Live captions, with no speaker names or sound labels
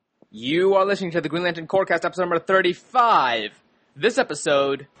You are listening to the Green Lantern Corecast, episode number 35. This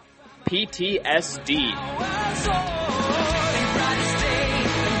episode, PTSD.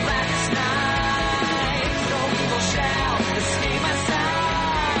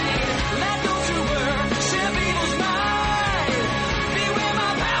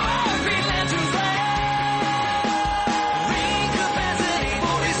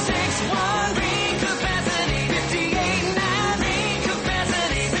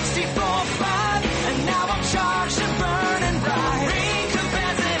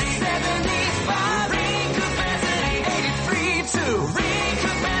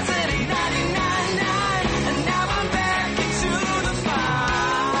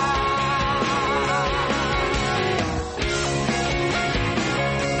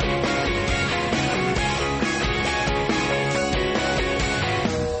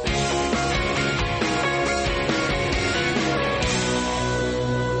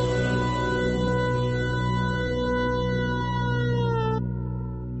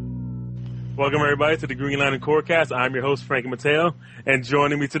 Welcome, everybody, to the Green Lantern Corecast. I'm your host, Frankie Mateo, and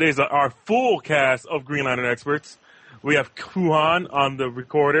joining me today is our full cast of Green Lantern experts. We have Kuhan on the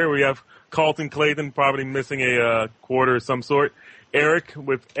recorder. We have Carlton Clayton, probably missing a quarter of some sort. Eric,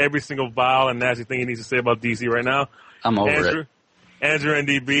 with every single vile and nasty thing he needs to say about DC right now. I'm over it. Andrew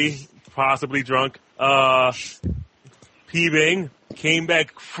NDB, possibly drunk. P-Bing came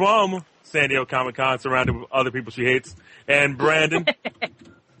back from San Diego Comic-Con, surrounded with other people she hates. And Brandon...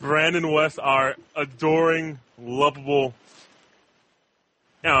 Brandon West, our adoring, lovable.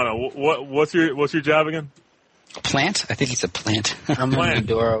 I don't know what's your job again? Plant? I think he's a plant. I'm an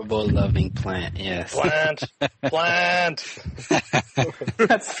adorable, loving plant. Yes. Plant.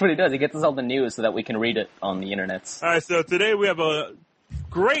 That's what he does. He gets us all the news so that we can read it on the internet. All right, so today we have a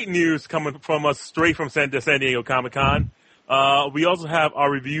great news coming from us straight from San Diego Comic-Con. We also have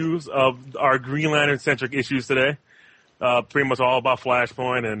our reviews of our Green Lantern-centric issues today. Pretty much all about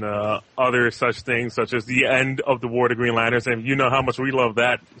Flashpoint and other such things, such as the end of the War of the Green Lanterns, and you know how much we love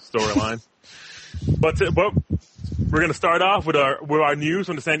that storyline. but we're going to start off with our news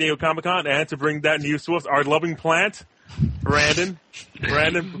from the San Diego Comic-Con, and to bring that news to us, our loving plant, Brandon.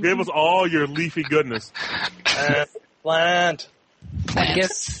 Brandon, give us all your leafy goodness. Plant.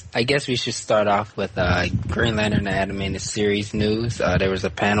 I guess we should start off with Green Lantern the Animated Series news. There was a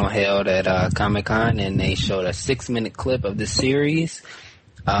panel held at Comic-Con, and they showed a 6-minute clip of the series.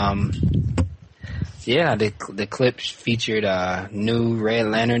 The clip featured new Red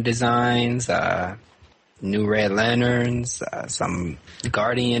Lantern designs, new Red Lanterns, some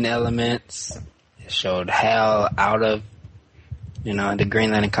Guardian elements. It showed Hal out of the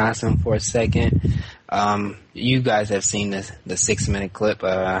Green Lantern costume for a second. You guys have seen the 6-minute clip.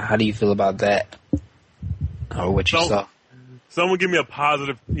 How do you feel about that? Or what you saw? Someone give me a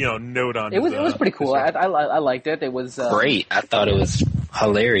positive, note on it. It was pretty cool. I liked it. It was great. I thought it was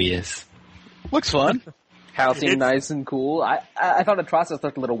hilarious. Looks fun. Hal seemed nice and cool. I thought Atrocitus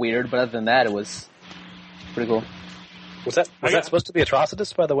looked a little weird, but other than that, it was pretty cool. Was that supposed to be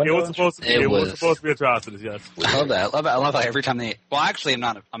Atrocitus by the window? It was supposed to be Atrocitus, yes. I love that. I love how every time they... Well, actually,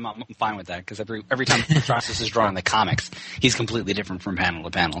 I'm fine with that, because every time Atrocitus is drawn in the comics, he's completely different from panel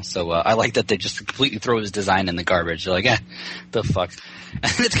to panel. So I like that they just completely throw his design in the garbage. They're like, the fuck. And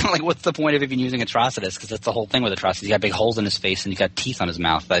it's kind of like, what's the point of even using Atrocitus? Because that's the whole thing with Atrocitus. He's got big holes in his face, and he's got teeth on his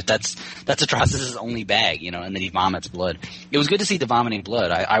mouth. That's Atrocitus' only bag, and then he vomits blood. It was good to see the vomiting blood.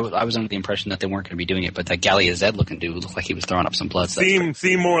 I was under the impression that they weren't going to be doing it, but that Galia Zed looking dude looked like he was throwing up some blood.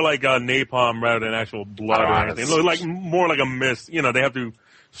 Seem more like napalm rather than actual blood or anything. It looked like more like a mist. They have to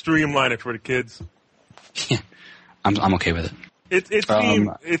streamline it for the kids. Yeah, I'm okay with it.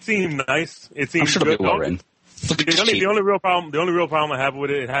 It seemed nice. It seemed good. It'll be well written. The only real problem I have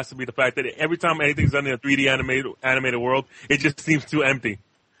with it has to be the fact that every time anything's done in a 3D animated world, it just seems too empty.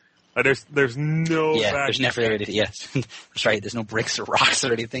 There's no there's never anything. Yes, that's right. There's no bricks or rocks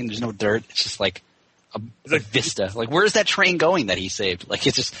or anything. There's no dirt. It's just like a vista. Like, where's that train going that he saved? Like,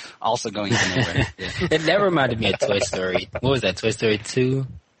 it's just also going to nowhere. Yeah. That reminded me of Toy Story. What was that? Toy Story 2,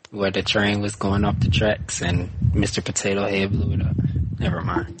 where the train was going off the tracks and Mr. Potato Head blew it up. Never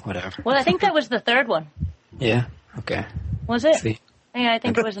mind. Whatever. Well, I think that was the third one. Yeah. Okay. Was it? See? Yeah, I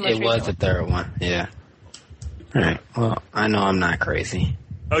think it was the most recent It was the third one. Yeah. All right. Well, I know I'm not crazy.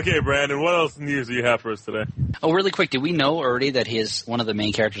 Okay, Brandon, what else news do you have for us today? Oh, really quick, did we know already that one of the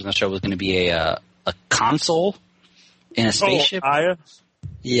main characters in the show was going to be a console in a spaceship? Oh, Aya?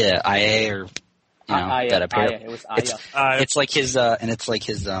 Yeah, Aya or that apparently. It was Aya. It's like his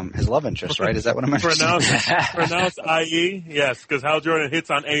love interest, right? Is that what I'm pronounced IE? Yes, because Hal Jordan hits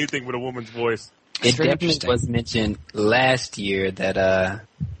on anything with a woman's voice. It definitely was mentioned last year that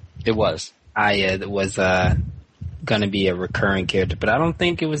It was. Aya was going to be a recurring character, but I don't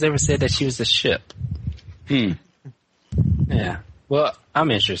think it was ever said that she was a ship. Yeah. Well,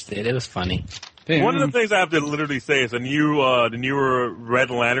 I'm interested. It was funny. One of the things I have to literally say is the newer Red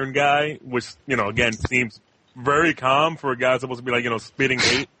Lantern guy, which, again, seems very calm for a guy supposed to be like, spitting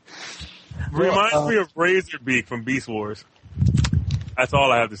hate. Reminds me of Razorbeak from Beast Wars. That's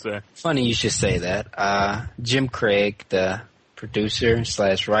all I have to say. Funny you should say that. Jim Craig, the producer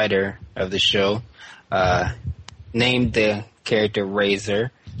 / writer of the show, named the character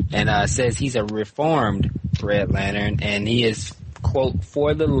Razor and says he's a reformed Red Lantern and he is, quote,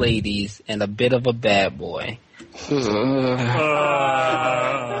 for the ladies and a bit of a bad boy. That's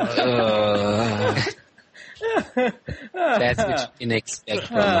what you can expect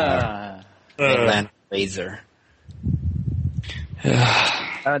from Red Lantern Razor.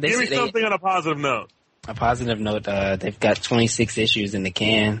 Give me something on a positive note. A positive note, they've got 26 issues in the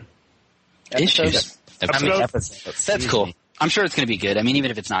can. Issues? Episodes. That's cool. I'm sure it's going to be good. I mean,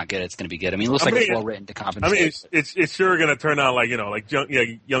 even if it's not good, it's going to be good. I mean, it looks like it's well written to compensate. I mean, it's sure going to turn out like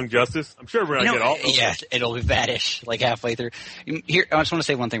Young Justice. I'm sure we're going to get all. Yeah, it'll be badish like halfway through. Here, I just want to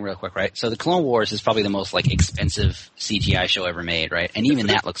say one thing real quick, right? So the Clone Wars is probably the most expensive CGI show ever made, right? And even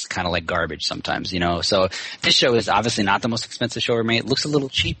that looks kind of like garbage sometimes, So this show is obviously not the most expensive show ever made. It looks a little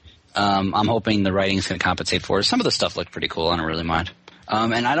cheap. I'm hoping the writing is going to compensate for it. Some of the stuff looked pretty cool. I don't really mind.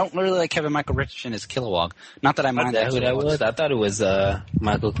 And I don't really like Kevin Michael Richardson as Kilowog. Not that I mind that. Who that was? I thought it was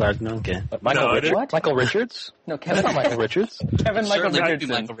Michael Clark Duncan. Michael Richards? No, Kevin. Not Michael Richards. Kevin Michael Richardson.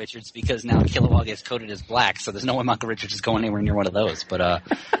 Michael Richards because now Kilowog is coded as black, so there's no way Michael Richards is going anywhere near one of those. But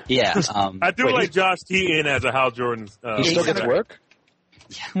yeah. I do like Josh Keaton as a Hal Jordan. He still gets work?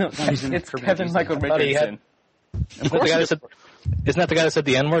 Yeah. No, it's Kevin Michael Richardson. Isn't that the guy that said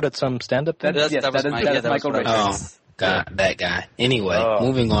the N-word at some stand-up? That is Michael Richards. That guy. Anyway,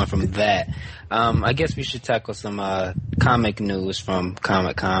 moving on from that, I guess we should tackle some comic news from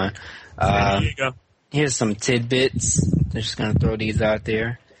Comic-Con. There you go. Here's some tidbits. I'm just going to throw these out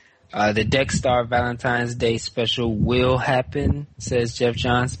there. The Dexstar Valentine's Day special will happen, says Jeff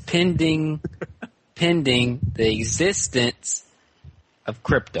Johns, pending the existence of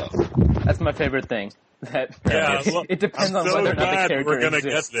crypto. That's my favorite thing. It depends on whether or not the character we're gonna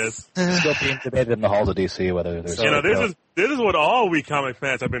exists. get this. It's still being debated in the halls of DC whether there's. This is what all we comic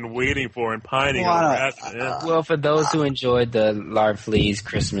fans have been waiting for and pining over. Well, for those who enjoyed the Larfleeze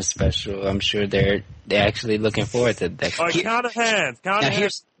Christmas special, I'm sure they're actually looking forward to that. Count of hands.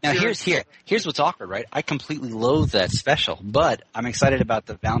 Here's what's awkward, right? I completely loathe that special, but I'm excited about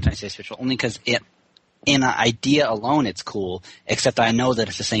the Valentine's Day special only because in an idea alone, it's cool, except I know that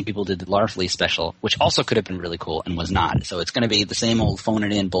it's the same people who did the Larfleeze special, which also could have been really cool and was not. So it's going to be the same old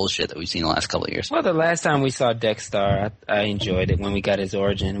phone-it-in bullshit that we've seen the last couple of years. Well, the last time we saw Dexstar, I enjoyed it when we got his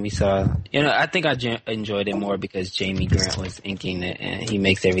origin. We saw, I think I enjoyed it more because Jamie Grant was inking it, and he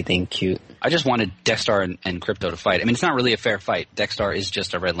makes everything cute. I just wanted Dexstar and Crypto to fight. I mean, it's not really a fair fight. Dexstar is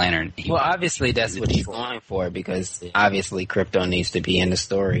just a Red Lantern. Well, obviously that's what he's going for because obviously Crypto needs to be in the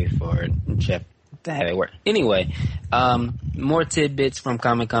story for Jeff. How it work. Anyway, more tidbits from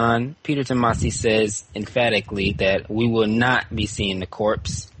Comic-Con. Peter Tomasi says emphatically that we will not be seeing the Corps,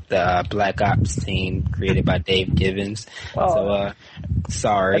 the Black Ops team created by Dave Gibbons.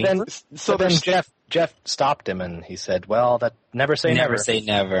 Sorry. Then Jeff stopped him and he said, "Well, that never say never." Never say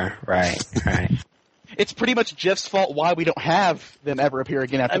never. Right. It's pretty much Jeff's fault why we don't have them ever appear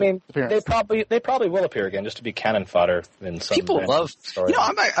again after the appearance. They probably will appear again just to be cannon fodder in some people love story.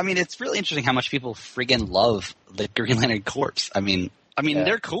 I mean, it's really interesting how much people friggin' love the Green Lantern Corps. I mean,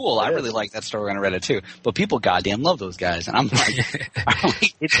 they're cool. I really like that story on Reddit too. But people goddamn love those guys, and I'm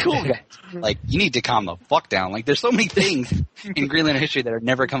like, it's cool, guys. Like, you need to calm the fuck down. Like, there's so many things in Green Lantern history that are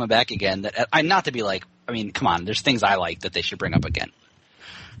never coming back again. That I'm not to be like. I mean, come on. There's things I like that they should bring up again.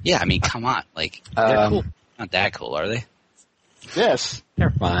 Yeah, I mean, come on. Like, they're cool. Not that cool, are they? Yes.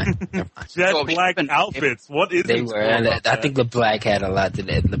 They're fine. Jet black outfits. What is they were? And I think the black had a lot to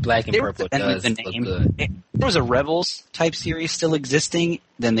that. The black and purple does look good. If there was a Rebels type series still existing,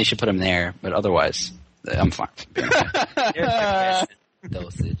 then they should put them there. But otherwise, I'm fine.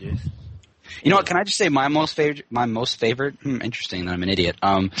 Dosages. You know what? Can I just say my most favorite? Interesting that I'm an idiot.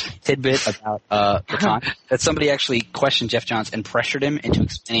 Tidbit about the con that somebody actually questioned Jeff Johns and pressured him into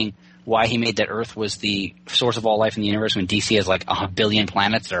explaining why he made that Earth was the source of all life in the universe when DC has like 1 billion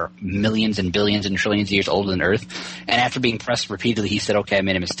planets that are millions and billions and trillions of years older than Earth. And after being pressed repeatedly, he said, "Okay, I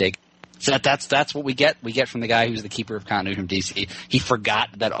made a mistake." So that's what we get. We get from the guy who's the keeper of continuity from DC. He forgot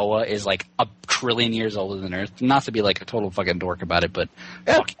that Oa is like 1 trillion years older than Earth. Not to be like a total fucking dork about it, but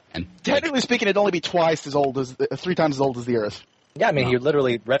technically speaking, it'd only be twice as old as 3 times as old as the Earth. Yeah, I mean, he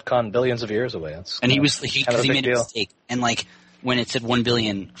literally retconned billions of years away. And he made a mistake. And like when it said 1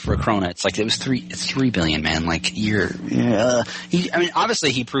 billion for a krona, it's like it's 3 billion, man. Like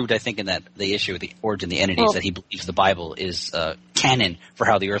obviously he proved, I think, in that the issue with the origin of the entities that he believes the Bible is canon for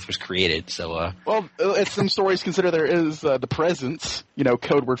how the Earth was created. So, some stories consider there is the presence,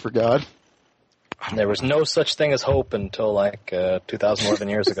 code word for God. There was no such thing as hope until 2,011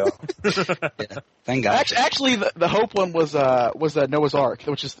 years ago. Yeah, thank God. Actually, the hope one was Noah's Ark,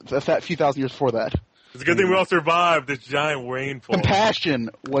 which is a few thousand years before that. It's a good thing we all survived this giant rainfall.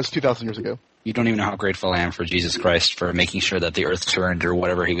 Compassion was 2,000 years ago. You don't even know how grateful I am for Jesus Christ for making sure that the Earth turned or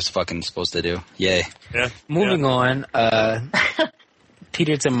whatever he was fucking supposed to do. Yay. Yeah. Moving on,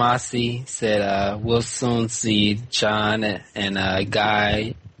 Peter Tomasi said we'll soon see John and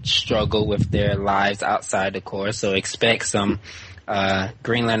Guy struggle with their lives outside the Corps, so expect some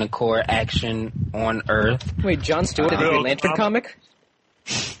Green Lantern Corps action on Earth. Wait, Jon Stewart in the Green Lantern comic?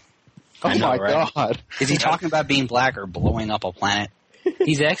 Oh my God. Is he talking about being black or blowing up a planet?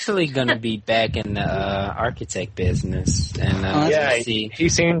 He's actually going to be back in the architect business. And he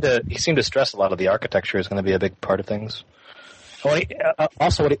seemed to stress a lot of the architecture is going to be a big part of things. I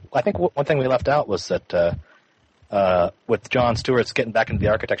think one thing we left out was that with Jon Stewart's getting back into the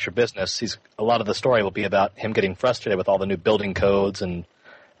architecture business, a lot of the story will be about him getting frustrated with all the new building codes and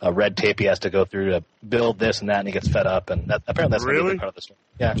red tape he has to go through to build this and that, and he gets fed up. And apparently that's going to be a big part of the story.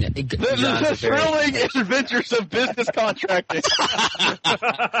 Yeah. The thrilling adventures of business contracting.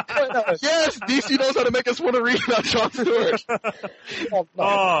 Yes, DC knows how to make us want to read about Jon Stewart.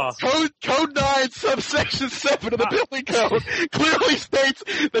 Code 9, subsection 7 of the building code clearly states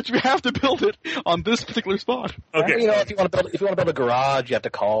that you have to build it on this particular spot. Okay. If you want to build a garage, you have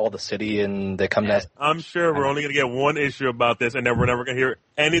to call the city and they come down. I'm sure we're only going to get one issue about this, and then we're never going to hear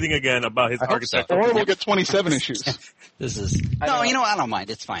anything again about his architecture. Or we'll get 27 issues. This is I don't mind.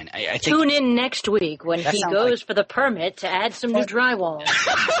 It's fine. I think tune in next week when he goes for the permit to add some new drywall.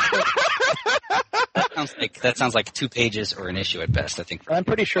 that sounds like 2 pages or an issue at best. I think. I'm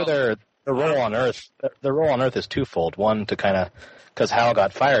pretty sure their role on Earth is twofold. One, to kind of because Hal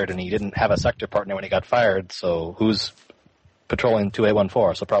got fired and he didn't have a sector partner when he got fired. So who's patrolling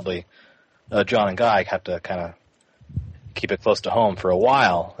 2814? So probably John and Guy have to kind of keep it close to home for a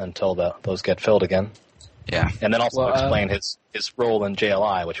while until those get filled again. Yeah. And then also explain his role in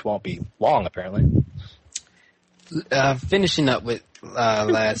JLI, which won't be long, apparently. Finishing up with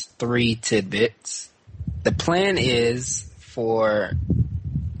last 3 tidbits. The plan is for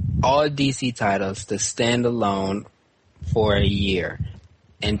all DC titles to stand alone for a year.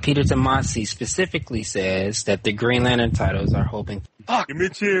 And Peter Tomasi specifically says that the Green Lantern titles are hoping... Give me a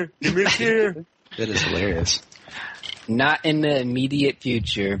cheer. Give me a cheer. That is hilarious. Not in the immediate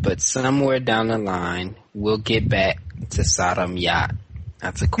future, but somewhere down the line, we'll get back to Sodom Yacht.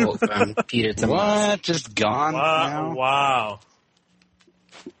 That's a quote from Peter Tomasi. What? Just gone now? Wow.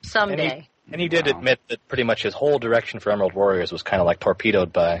 Someday. And he did admit that pretty much his whole direction for Emerald Warriors was kind of like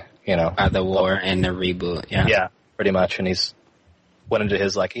torpedoed by, by the war and the reboot, yeah. Yeah, pretty much. And he's went into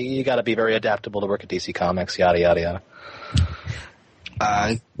his, you got to be very adaptable to work at DC Comics, yada, yada, yada.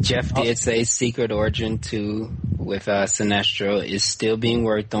 Jeff did say Secret Origin 2 with Sinestro is still being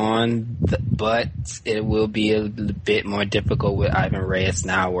worked on, but it will be a bit more difficult with Ivan Reyes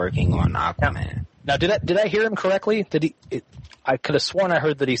now working on Aquaman. Now, did I hear him correctly? I could have sworn I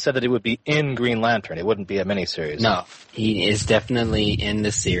heard that he said that it would be in Green Lantern. It wouldn't be a miniseries. No, he is definitely in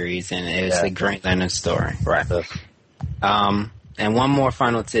the series, and it's a Green Lantern story. Right. And one more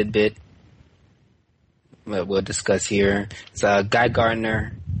final tidbit we'll discuss here. So Guy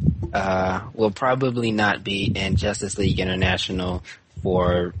Gardner will probably not be in Justice League International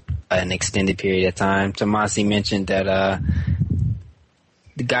for an extended period of time. Tomasi mentioned that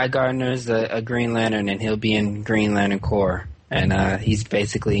the Guy Gardner is a Green Lantern, and he'll be in Green Lantern Corps. And he's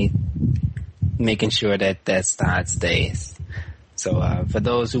basically making sure that how it stays. So for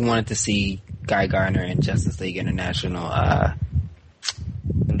those who wanted to see Guy Gardner in Justice League International,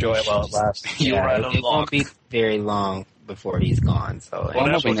 enjoy it while it lasts. It won't be very long before he's gone. So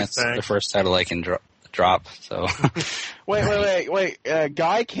I'm hoping that's the first title I can drop. So wait.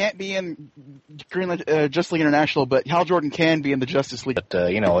 Guy can't be in Justice League International, but Hal Jordan can be in the Justice League. But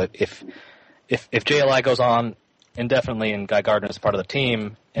if JLI goes on indefinitely and Guy Gardner is part of the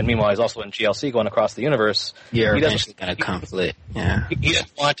team, and meanwhile he's also in GLC going across the universe, you're eventually going to conflict. Yeah, he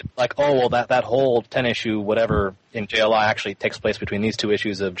doesn't want to that whole 10-issue whatever in JLI actually takes place between these 2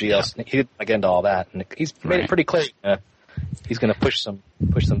 issues of GLC. Yeah. He didn't get into all that, and he's made it pretty clear he's going to push some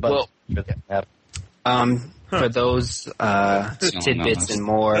buttons. For those tidbits and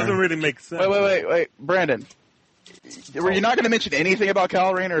more, doesn't really make sense. Wait, Brandon. Were you not going to mention anything about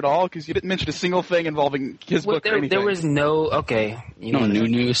Kyle Rayner at all? Because you didn't mention a single thing involving his book or anything. There was no no new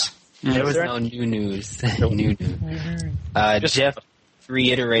news. There was no new news. New news. Jeff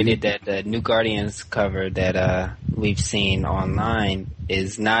reiterated that the New Guardians cover that we've seen online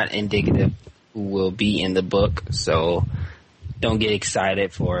is not indicative who will be in the book. So don't get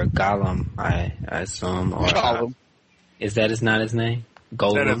excited for Gollum. I assume. Or, Gollum. Is that not his name?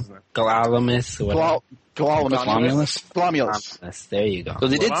 Golem. Glomulus. Glomulus. There you go. So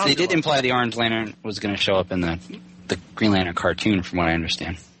they did imply the Orange Lantern was going to show up in the Green Lantern cartoon, from what I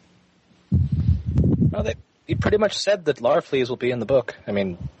understand. Well, he pretty much said that Larfleeze will be in the book. I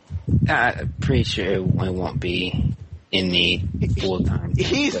mean, I'm pretty sure it won't be in the full time.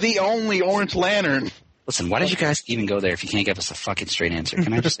 He's the only Orange Lantern. Listen, why did you guys even go there if you can't give us a fucking straight answer?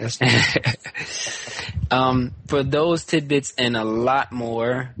 Can I just ask? For those tidbits and a lot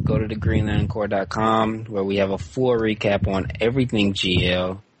more, go to thegreenlanterncorps.com where we have a full recap on everything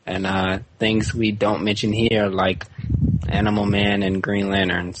GL and things we don't mention here like Animal Man and Green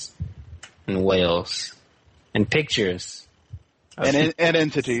Lanterns and whales and pictures. And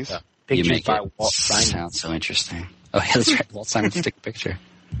entities. You make it sound so interesting. Oh, yeah, that's right. Walt Simon took a picture.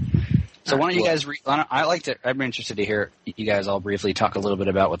 So why don't you guys I'm interested to hear you guys all briefly talk a little bit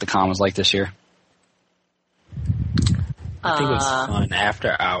about what the con was like this year. I think it was fun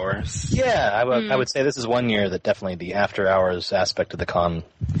after hours. Yeah, I would say this is one year that definitely the after hours aspect of the con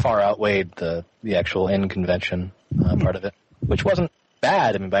far outweighed the actual in-convention part of it, which wasn't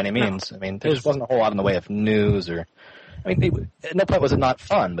bad, by any means. No. There just wasn't a whole lot in the way of news or... at no point was it not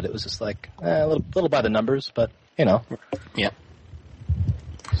fun, but it was just like a little by the numbers, but, Yep.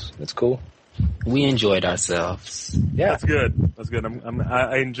 It's cool. We enjoyed ourselves. Yeah. That's good.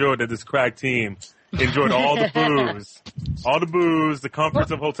 I enjoyed that this crack team enjoyed all the booze, the comforts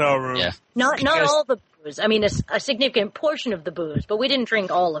of hotel rooms. Yeah. Not all the booze. A significant portion of the booze, but we didn't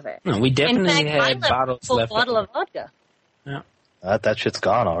drink all of it. No, we definitely had bottles left. A bottle of vodka. Yeah. That shit's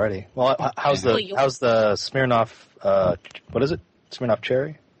gone already. Well, how's the Smirnoff? What is it? Smirnoff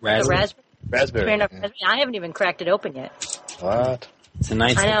cherry? Raspberry. Raspberry. I haven't even cracked it open yet. What? It's a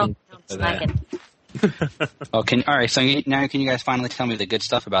nice. I know. I'm slacking. So now can you guys finally tell me the good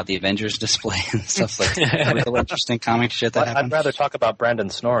stuff about the Avengers display and stuff like that? Real interesting comic shit that happened. I'd rather talk about Brandon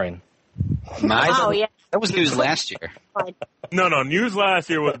snoring. Yeah. That was news last year. No, news last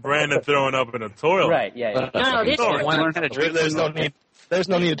year was Brandon throwing up in a toilet. Right, yeah. No, this year. There's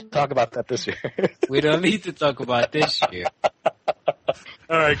no need to talk about that this year. We don't need to talk about this year.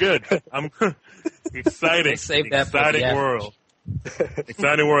 All right, good. I'm exciting. Exciting world.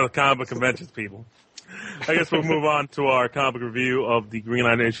 Exciting world of comic book conventions, people. I guess we'll move on to our comic review of the Green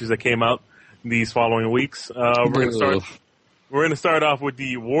Lantern issues that came out these following weeks. We're going to start off with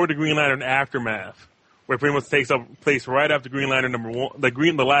the War of the Green Lantern Aftermath, where it pretty much takes up place right after Green Lantern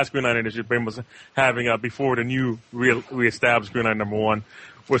 #1, the last Green Lantern issue, pretty much having before the new reestablished Green Lantern #1,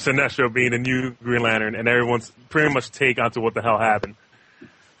 with Sinestro being the new Green Lantern, and everyone's pretty much take onto what the hell happened.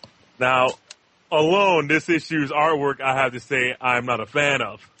 Now, alone, this issue's artwork, I have to say, I'm not a fan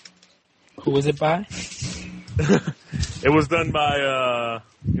of. Who was it by? It was done by, I'm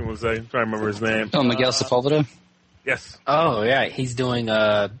trying to remember his name. Oh, Miguel Sepulveda? Yes. Oh, yeah. He's doing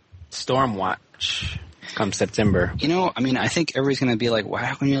Stormwatch come September. I think everybody's going to be like, wow,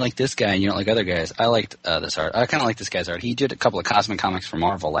 how come you like this guy and you don't like other guys? I liked this art. I kind of like this guy's art. He did a couple of Cosmic Comics for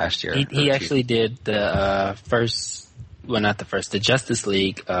Marvel last year. He actually did the the Justice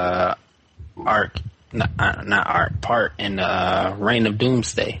League part in Reign of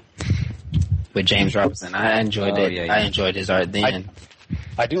Doomsday with James Robinson. I enjoyed it. Yeah. I enjoyed his art then.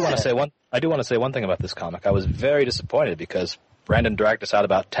 I do want to say one thing about this comic. I was very disappointed because Brandon dragged us out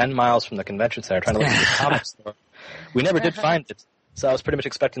about 10 miles from the convention center trying to look at the comic store. We never did find it. So I was pretty much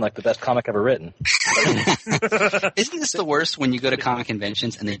expecting the best comic ever written. Isn't this the worst when you go to comic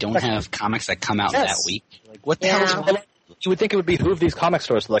conventions and they don't have comics that come out that week? What the hell is wrong? You would think it would behoove these comic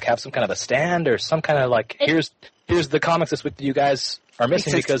stores to have some kind of a stand or some kind of here's the comics this week that you guys are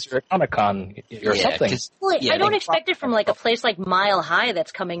missing because you're at Comic-Con or something. I don't expect it from a place like Mile High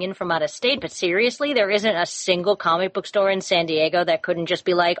that's coming in from out of state, but seriously, there isn't a single comic book store in San Diego that couldn't just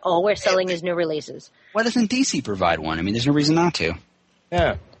be like, all we're selling is new releases. Why doesn't DC provide one? There's no reason not to.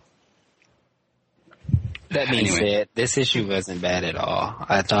 Yeah. That being said, this issue wasn't bad at all.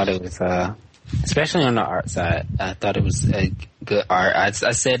 I thought it was, especially on the art side, I thought it was a good art. I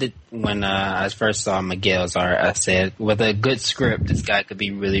said it when I first saw Miguel's art. I said, with a good script, this guy could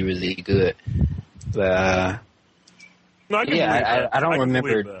be really, really good. But, I don't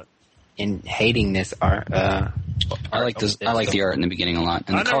remember in hating this art. I like this. I like the art in the beginning a lot.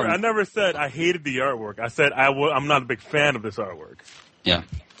 And I never said I hated the artwork. I said I'm not a big fan of this artwork. Yeah.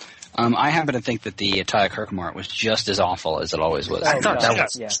 I happen to think that the Tyler Kirkham art was just as awful as it always was. I thought that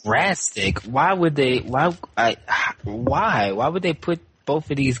was drastic. Why would they? Why would they put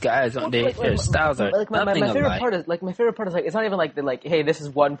both of these guys on their styles are my favorite part is my favorite part is it's not even like hey, this is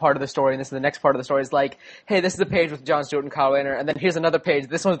one part of the story and this is the next part of the story. It's like, hey, this is a page with Jon Stewart and Kyle Rayner, and then here's another page.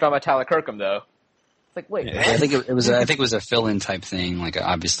 This one's drawn by Tyler Kirkham though. It's like, wait, I think it was a fill-in type thing. Like,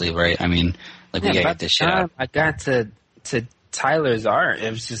 obviously, right? I mean, like, we gotta get this shit out. I got to Tyler's art.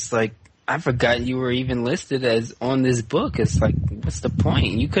 It was just like, I forgot you were even listed as on this book. It's like, what's the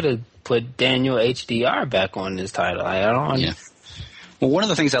point? You could have put Daniel HDR back on this title. I don't. Yeah. Well, one of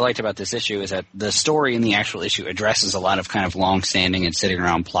the things I liked about this issue is that the story in the actual issue addresses a lot of kind of long-standing and sitting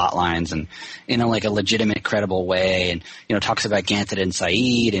around plot lines, and in a legitimate, credible way, and talks about Ganthet and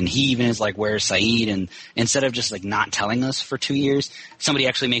Saeed, and he even is like, "Where's Saeed?" And instead of just not telling us for 2 years, somebody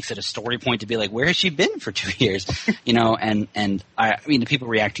actually makes it a story point to be like, "Where has she been for 2 years?" And I mean the people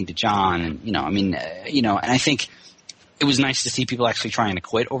reacting to John, and and I think it was nice to see people actually trying to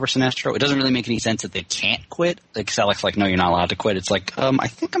quit over Sinestro. It doesn't really make any sense that they can't quit. Like Selleck's like, no, you're not allowed to quit. It's like, I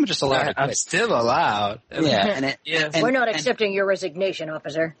think I'm just allowed to quit. I'm still allowed. Yeah. We're not accepting your resignation,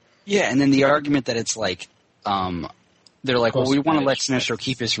 officer. Yeah, and then the argument that it's like, they're like, well, we want to let Sinestro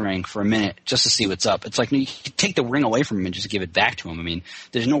keep his ring for a minute just to see what's up. It's like, no, you can take the ring away from him and just give it back to him. I mean,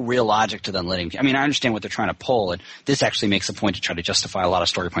 there's no real logic to them letting – I mean, I understand what they're trying to pull, and this actually makes a point to try to justify a lot of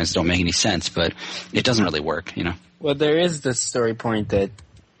story points that don't make any sense, but it doesn't really work, Well, there is the story point that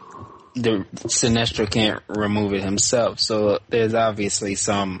the Sinestro can't remove it himself, so there's obviously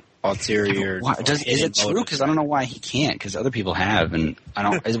some ulterior. Is it true? Because I don't know why he can't. Because other people have, and I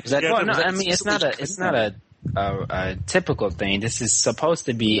don't. Was that? Well, no, I mean it's not a typical thing. This is supposed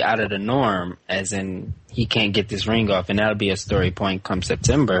to be out of the norm, as in he can't get this ring off, and that'll be a story point come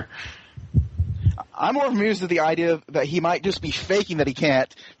September. I'm more amused at the idea that he might just be faking that he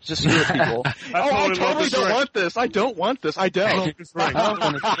can't, just screw with people. I totally don't want this. I don't want this. I don't.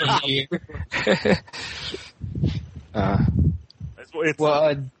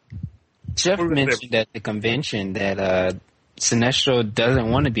 Jeff mentioned at the convention that Sinestro doesn't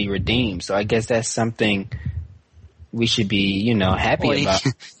want to be redeemed, so I guess that's something we should be, happy about.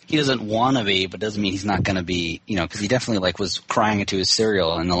 He doesn't want to be, but doesn't mean he's not going to be, because he definitely was crying into his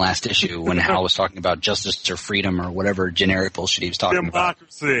cereal in the last issue when Hal was talking about justice or freedom or whatever generic bullshit he was talking about.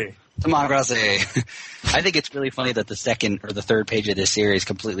 Democracy. I think it's really funny that the second or the third page of this series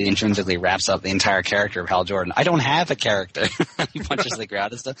completely intrinsically wraps up the entire character of Hal Jordan. I don't have a character. He punches the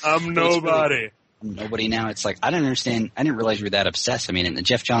ground and stuff. I'm nobody. I'm nobody now. It's like, I didn't understand. I didn't realize you were that obsessed. I mean, in the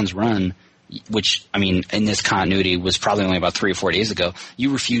Jeff Johns run, which, I mean, in this continuity was probably only about 3 or 4 days ago,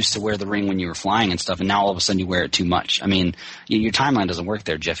 you refused to wear the ring when you were flying and stuff, and now all of a sudden you wear it too much. I mean, your timeline doesn't work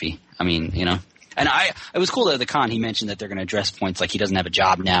there, Jeffy. I mean, And it was cool that at the con he mentioned that they're going to address points like he doesn't have a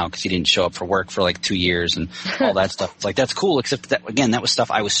job now because he didn't show up for work for 2 years and all that stuff. It's like, that's cool, except that, again, that was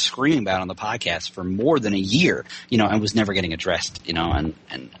stuff I was screaming about on the podcast for more than a year, and was never getting addressed, and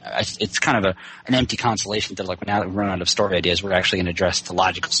it's kind of an empty consolation that now that we've run out of story ideas, we're actually going to address the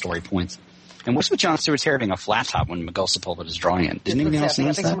logical story points. And what's with Jon Stewart's hair having a flat top when Miguel Sepulveda is drawing it? Didn't anyone else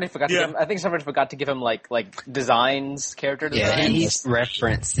notice that? I think somebody forgot to give him designs, character designs. Yeah, he's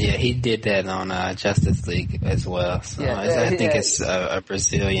referenced. Yeah, he did that on Justice League as well. So I think it's a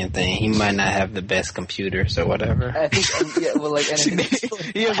Brazilian thing. He might not have the best computers or whatever. I think.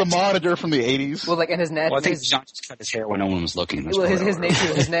 He has a monitor from the '80s. Well, and his I think Jon just cut his hair when no one was looking. His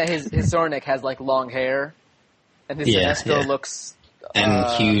Zornik has long hair, and his Sinestro looks. And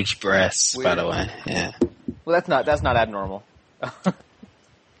huge breasts, weird. By the way. Yeah. Well, that's not abnormal.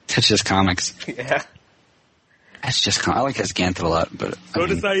 That's just comics. Yeah. That's just I like his Ganthet a lot, but so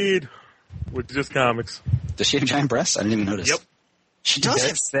does Saeed, which is just comics. Does she have giant breasts? I didn't even notice. Yep. She does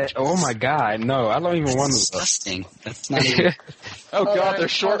have that. Oh my God! No, I don't even want to. Disgusting. That's not even. They're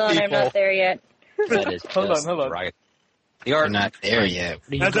short people. I'm not there yet. That is hold on. Right. The art not there yet.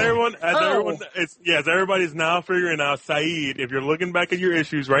 As everybody's now figuring out, Saeed, if you're looking back at your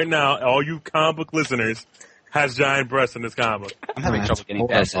issues right now, all you comic book listeners, has giant breasts in this comic. I'm having trouble getting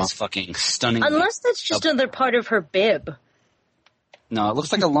past this fucking stunning. Unless that's just another part of her bib. No, it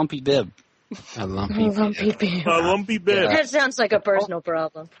looks like a lumpy bib. A lumpy bib. A lumpy bib. That sounds like a personal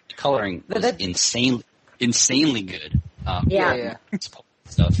problem. Coloring was insanely good. Yeah.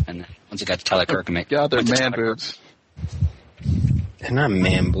 Stuff, and then once it got to Tyler Kirkham, they're man boobs. They're not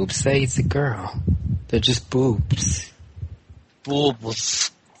man boobs. Say it's a girl. They're just boobs.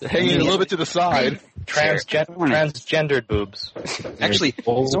 Boobs. They're hanging a little bit to the side. Transgendered boobs. Actually,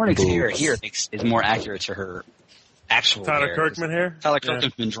 Zornik's hair here is more accurate to her actual Tyler hair. Kirkman hair? Tyler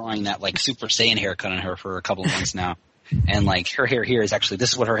Kirkman's been drawing that like Super Saiyan haircut on her for a couple of months now. And like her hair here is actually,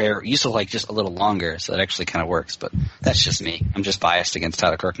 this is what her hair used to look like, just a little longer, so it actually kind of works. But that's just me. I'm just biased against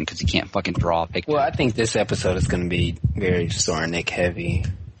Tyler Kirkman because he can't fucking draw a picture. Well, I think this episode is going to be very Sornick heavy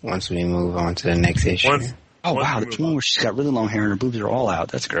once we move on to the next issue. Oh wow, the one where she's got really long hair and her boobs are all out.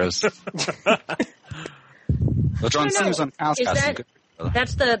 That's gross. Well, John Simmons on Kyle's costume.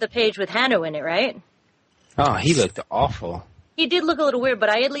 That's the page with Hanu in it, right? Oh, he looked awful. He did look a little weird, but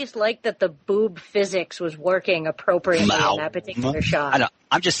I at least liked that the boob physics was working appropriately in that particular shot. I know.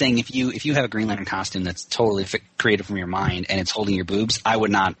 I'm just saying, if you have a Green Lantern costume that's totally created from your mind and it's holding your boobs, I would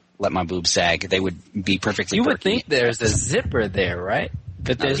not let my boobs sag. They would be perfectly. You would think there's a zipper there, right?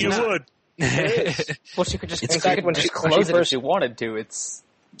 But there's you not. would. Well, she could just close it if she wanted to. It's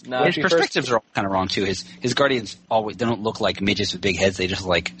not. His perspectives are all kind of wrong too. His Guardians always, they don't look like midgets with big heads. They just look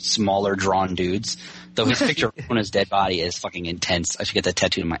like smaller drawn dudes. Though his picture of Krona's dead body is fucking intense. I should get that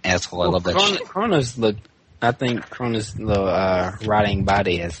tattooed in my asshole. I love that shit. Krona's look. I think Krona's little rotting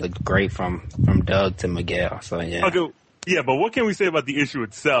body has looked great from Doug to Miguel. So yeah. Okay. Yeah, but what can we say about the issue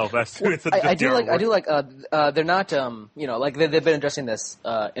itself? I do like they're not like they've been addressing this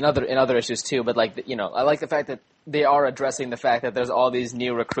in other issues too, but like I like the fact that they are addressing the fact that there's all these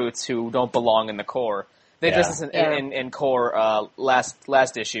new recruits who don't belong in the Corps. They addressed this in Corps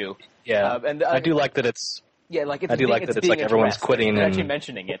last issue. Yeah, and I do like that it's. Yeah, like I do like that it's like everyone's quitting and and actually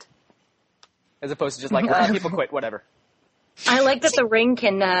mentioning it, as opposed to just like people quit, whatever. I like that the ring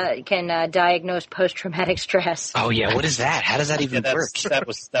can diagnose post-traumatic stress. Oh yeah, what is that? How does that even work? That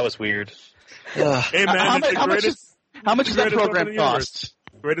was weird. Hey man, how much does that program cost?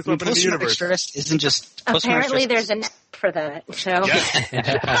 Greatest weapon in the Post-traumatic universe. stress isn't just. Apparently, there's an app for that. So.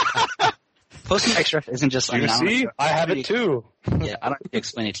 Post-traumatic stress isn't just. You see, I have it too. Yeah, I don't need to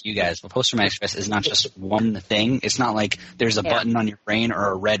explain it to you guys, but post-traumatic stress is not just one thing. It's not like there's a button on your brain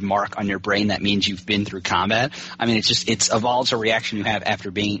or a red mark on your brain that means you've been through combat. I mean, it's a volatile reaction you have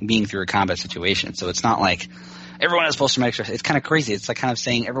after being through a combat situation. So it's not like everyone has post-traumatic stress. It's kind of crazy. It's like kind of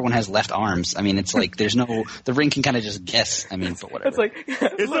saying everyone has left arms. I mean, it's like the ring can kind of just guess. I mean, but whatever. It's like,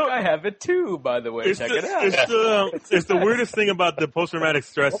 look, I have it too, by the way. Check it out. It's the weirdest thing about the post-traumatic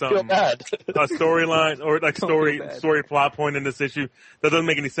stress storyline or like story plot point in this issue that doesn't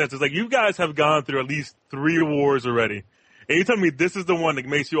make any sense. It's like you guys have gone through at least 3 wars already. And you tell me this is the one that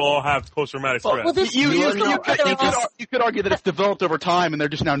makes you all have post-traumatic stress. Well, you could argue that it's developed over time and they're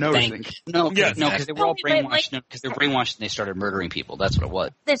just now noticing. Because they were all brainwashed. Because they were brainwashed and they started murdering people. That's what it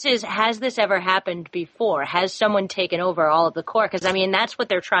was. Has this ever happened before? Has someone taken over all of the Corps? Because, I mean, that's what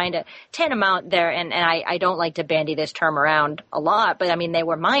they're trying to tantamount there. And I don't like to bandy this term around a lot, but, I mean, they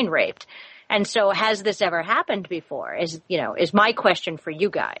were mind raped. And so has this ever happened before is my question for you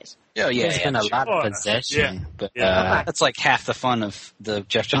guys. There's been a lot of possession. But that's like half the fun of the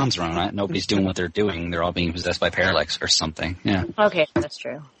Jeff Johns run, right? Nobody's doing what they're doing. They're all being possessed by Parallax or something. Yeah. Okay, that's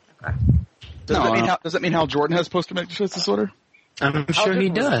true. Okay. Does that mean Hal Jordan has post-traumatic stress disorder? I'm sure he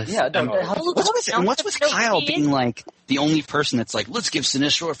does. Yeah. What's with Kyle being like the only person that's like, let's give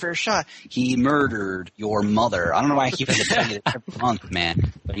Sinestro a fair shot? He murdered your mother. I don't know why I keep saying it every month,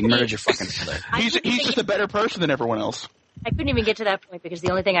 man. But he murdered your fucking mother. He's just a better person than everyone else. I couldn't even get to that point because the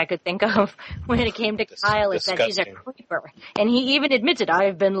only thing I could think of when it came to Kyle is that he's a creeper. And he even admits it.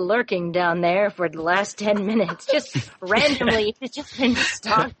 I've been lurking down there for the last 10 minutes. Just randomly. He's just been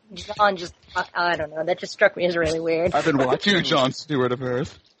stalking John. I don't know. That just struck me as really weird. I've been watching John Stewart of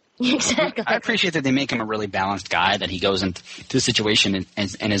Earth. Exactly. I appreciate that they make him a really balanced guy, that he goes into the situation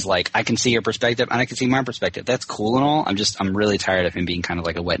and is like, I can see your perspective and I can see my perspective. That's cool and all. I'm really tired of him being kind of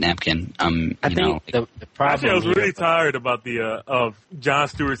like a wet napkin. The problem. Actually, I was really tired about of Jon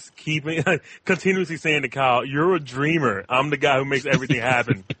Stewart's continuously saying to Kyle, "You're a dreamer. I'm the guy who makes everything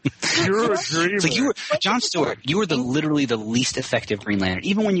happen. You're a dreamer." It's like Jon Stewart. You were literally the least effective Green Lantern.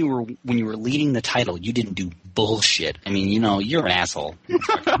 Even when you were leading the title, you didn't do bullshit. I mean, you're an asshole.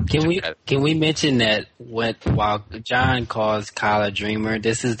 Can we mention that while John calls Kyle a dreamer,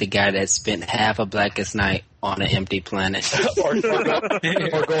 this is the guy that spent half of Blackest Night on an empty planet, or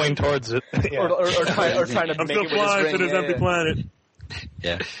going towards it, or trying to I'm make still it with flying his to this empty planet.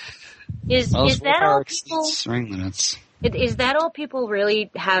 Yeah. Is that all people? Ring limits. Is that all people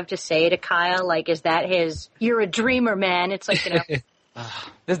really have to say to Kyle? Like, is that his? You're a dreamer, man. It's like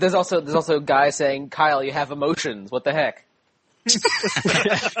There's also guys saying, Kyle, you have emotions. What the heck? You're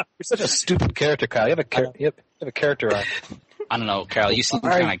such a stupid character, Kyle. You have a character arc. I don't know, Carol, you seem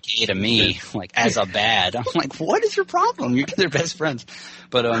kind of gay to me, like, as a bad. I'm like, what is your problem? You're their best friends.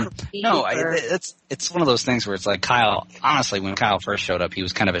 But, no, it's one of those things where it's like Kyle, honestly, when Kyle first showed up, he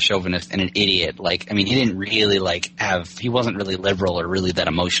was kind of a chauvinist and an idiot. Like, I mean, he didn't really, like, he wasn't really liberal or really that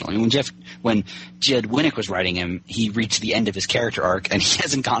emotional. I mean, when Jed Winnick was writing him, he reached the end of his character arc, and he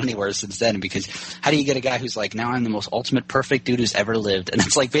hasn't gone anywhere since then, because how do you get a guy who's like, now I'm the most ultimate perfect dude who's ever lived? And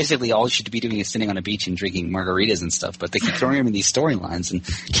it's like, basically, all he should be doing is sitting on a beach and drinking margaritas and stuff, but they keep throwing him in these storylines and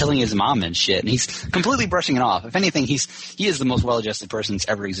killing his mom and shit, and he's completely brushing it off. If anything, he is the most well-adjusted person that's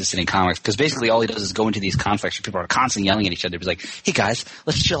ever existed in comics, because basically all he does is go into these conflicts where people are constantly yelling at each other. He's like, hey guys,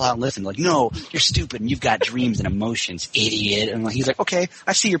 let's chill out and listen. Like, no, you're stupid and you've got dreams and emotions, idiot. And he's like, okay,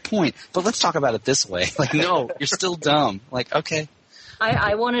 I see your point, but let's talk about it this way. Like, no, you're still dumb. Like, okay.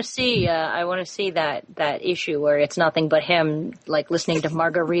 I want to see that issue where it's nothing but him, like, listening to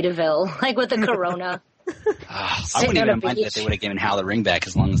Margaritaville, like, with the Corona. I wouldn't even mind that they would have given Hal the ring back,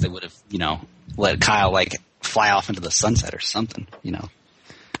 as long as they would have, let Kyle, like, fly off into the sunset or something, Would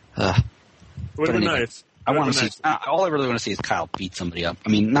have been nice. I want to see. All I really want to see is Kyle beat somebody up. I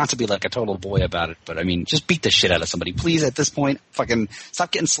mean, not to be like a total boy about it, but I mean, just beat the shit out of somebody, please. At this point, fucking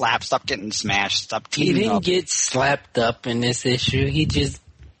stop getting slapped, stop getting smashed, stop teaming up. He didn't get slapped up in this issue. He just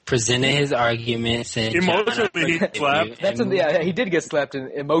presented his arguments and emotionally he slapped. He did get slapped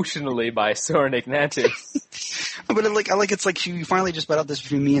emotionally by Soren Ignatius. But it's like you finally just brought up this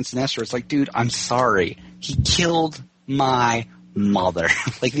between me and Sinestro. It's like, dude, I'm sorry. He killed my mother.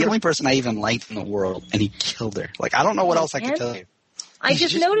 Like, the only person I even liked in the world, and he killed her. Like, I don't know what else I can tell you. I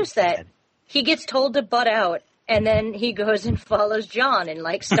just noticed that he gets told to butt out, and then he goes and follows John and,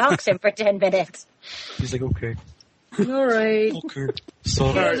 like, stalks him for 10 minutes. He's like, okay. All right. Okay. He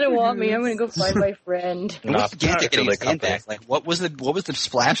doesn't want me. I'm going to go find my friend. Ganthet getting his hand back. Like, what was the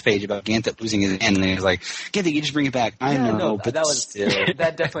splash page about Ganthet losing his hand? And he was like, Ganthet, you just bring it back. I know, but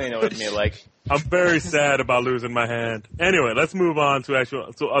that definitely annoyed me. Like, I'm very sad about losing my hand. Anyway, let's move on to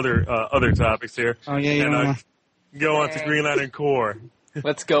other topics here. Oh yeah. And go on to Green Lantern Corps.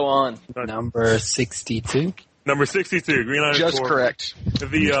 Let's go on. Number 62. Number 62, Green Lantern Corps. Just correct.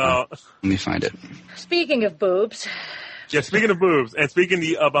 Let me find it. Speaking of boobs. Yeah, speaking of boobs, and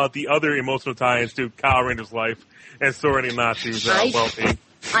speaking about the other emotional tie-ins to Kyle Rayner's life and Soren Ignatius' well-being.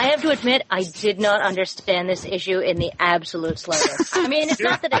 I have to admit, I did not understand this issue in the absolute slightest. I mean, it's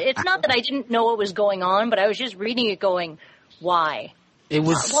not that I didn't know what was going on, but I was just reading it going, why? It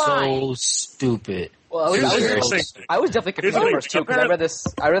was so stupid. Well, I was definitely confused at first too, because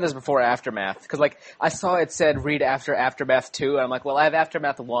I read this before Aftermath, because like I saw it said read after Aftermath 2, and I'm like, well, I have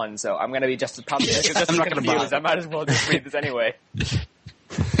Aftermath 1, so I'm gonna be just as confused. I might as well just read this anyway.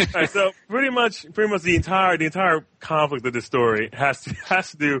 All right, so pretty much the entire conflict of this story has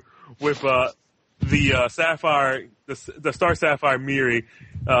to do with the Sapphire, the Star Sapphire Miri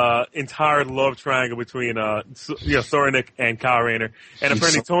entire love triangle between Sorenik and Kyle Rayner, and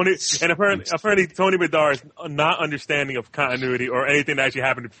apparently Tony Bedard is not understanding of continuity or anything that actually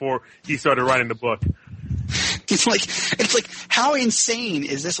happened before he started writing the book. It's like, how insane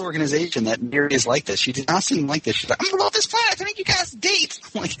is this organization that Miri is like this? She did not seem like this. She's like, I'm gonna love this planet. I think you guys date.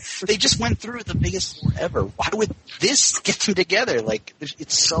 Like, they just went through the biggest war ever. Why would this get them together? Like,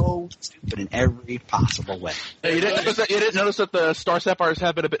 it's so stupid in every possible way. You didn't notice that the Star Sapphires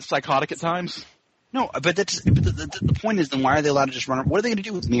have been a bit psychotic at times? No, but the point is, then why are they allowed to just run? What are they going to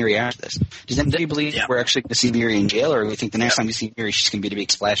do with Miri after this? Does anybody believe we're actually going to see Miri in jail, or do we think the next time we see Miri, she's going to be the big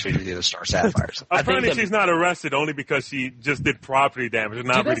splash page with the other Star Sapphires? Apparently, she's not arrested only because she just did property damage and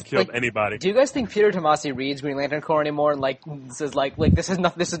not really killed anybody. Do you guys think Peter Tomasi reads Green Lantern Corps anymore and says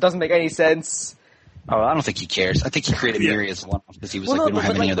this doesn't make any sense? Oh, I don't think he cares. I think he created Miri as one because he was we don't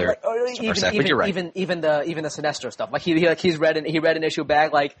have any other. But you're right. Even the Sinestro stuff. Like he read an issue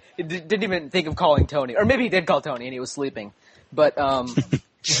back. Like he didn't even think of calling Tony, or maybe he did call Tony and he was sleeping. But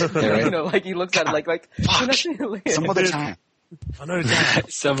like he looks at it like fuck. Some other time.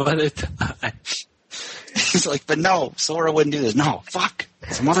 Some other time. He's like, but no, Sora wouldn't do this. No, fuck.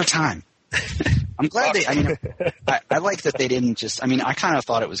 Some other time. I'm glad I like that they didn't just, I kind of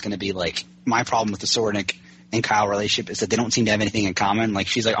thought it was going to be like, my problem with the Sorenik and Kyle relationship is that they don't seem to have anything in common. Like,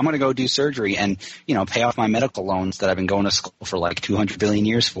 she's like, I'm going to go do surgery and, pay off my medical loans that I've been going to school for like 200 billion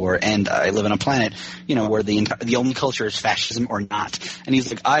years for, and I live on a planet, where the only culture is fascism or not. And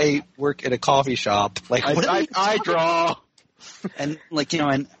he's like, I work at a coffee shop. Like, I draw. And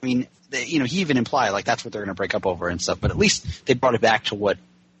he even implied like that's what they're going to break up over and stuff. But at least they brought it back to what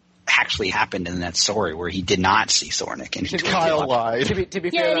actually happened in that story where he did not see Sorenik and Kyle lied. To be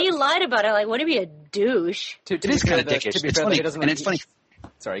yeah, fair, and he lied about it. Like, wouldn't he be a douche? It is kind of dickish. It's funny, and it's funny.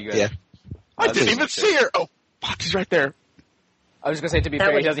 Sorry, you go ahead. I didn't even see her. Oh, fuck, he's right there. I was going to say, to be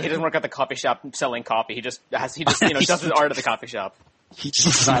fair, he doesn't work at the coffee shop selling coffee. He just does his art at the coffee shop. He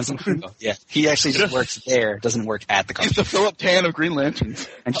just designs them. Yeah, he actually just works there. Doesn't work at the coffee He's the Philip Tan of Green Lanterns.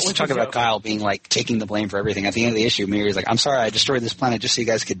 And just talking about Kyle being like taking the blame for everything. At the end of the issue, Mary's like, "I'm sorry, I destroyed this planet just so you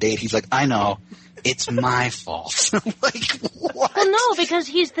guys could date." He's like, "I know, it's my fault." Like, what? Well, no, because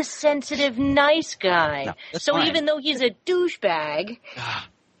he's the sensitive, nice guy. No, so fine. even though he's a douchebag,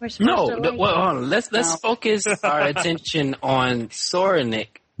 we're supposed to like well, hold on. Let's focus our attention on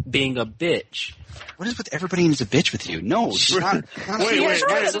Soranik being a bitch. What is with everybody is a bitch with you? No, she's not. There's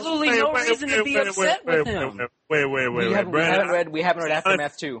absolutely no reason to be upset with him. Wait, Brandon. We haven't read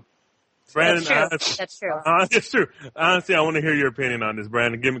Aftermath 2. Brandon, That's true. It's true. Honestly, I want to hear your opinion on this,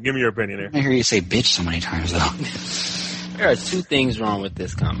 Brandon. Give me your opinion there. I hear you say bitch so many times, though. There are two things wrong with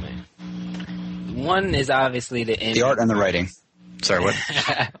this comment. One is obviously the end. The art and the writing. Sorry, what?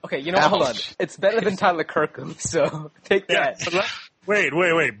 Okay, hold on. It's better than Tyler Kirkham, so take that. Wait.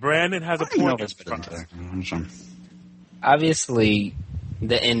 Brandon has a point. Obviously,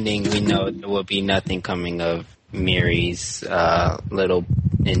 the ending, we know there will be nothing coming of Miri's little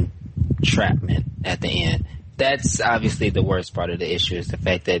entrapment at the end. That's obviously the worst part of the issue, is the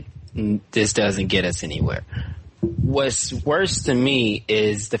fact that this doesn't get us anywhere. What's worse to me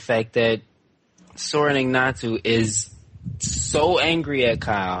is the fact that Sora Ignatu is so angry at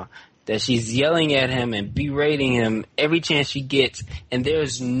Kyle that she's yelling at him and berating him every chance she gets, and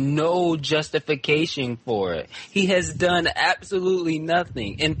there's no justification for it. He has done absolutely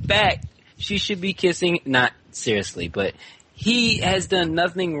nothing. In fact, she should be kissing, not seriously, but he has done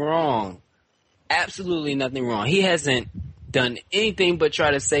nothing wrong. Absolutely nothing wrong. He hasn't done anything but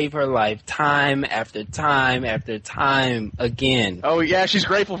try to save her life time after time after time again. Oh, yeah, she's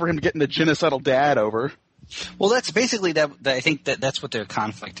grateful for him getting the genocidal dad over. Well, that's basically that. I think that's what their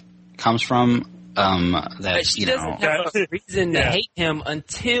conflict comes from. But she doesn't have a reason to hate him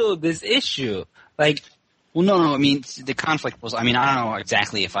until this issue. Like, well, no. I mean, the conflict was. I mean, I don't know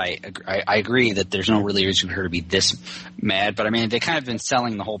exactly if I agree that there's no really reason for her to be this mad. But I mean, they kind of been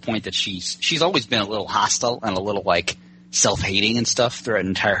selling the whole point that she's always been a little hostile and a little like self-hating and stuff throughout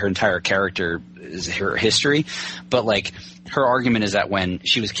her entire character, her history. But like, her argument is that when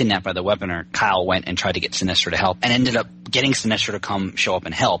she was kidnapped by the Weaponer, Kyle went and tried to get Sinestro to help and ended up getting Sinestro to show up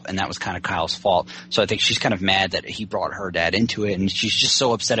and help, and that was kind of Kyle's fault. So I think she's kind of mad that he brought her dad into it, and she's just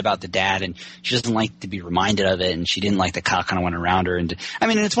so upset about the dad, and she doesn't like to be reminded of it, and she didn't like that Kyle kind of went around her. And I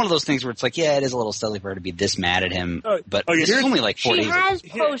mean, it's one of those things where it's like, yeah, it is a little silly for her to be this mad at him, but it's only like 4 days. She has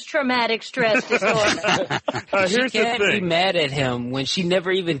post-traumatic stress disorder. She can't be mad at him when she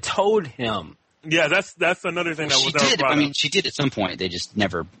never even told him. Yeah, that's another thing that was never brought up. I mean, she did at some point. They just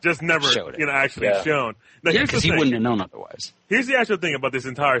never showed it. Actually shown. Now, here's the thing. Because he wouldn't have known otherwise. Here's the actual thing about this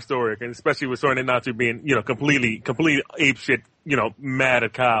entire story, and especially with Sora Ignatu being, complete apeshit, mad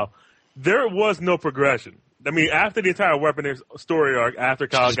at Kyle. There was no progression. I mean, after the entire Weaponer story arc, after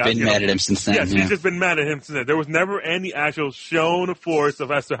Kyle got been mad at him since then. Yeah, she's just been mad at him since then. There was never any actual shown force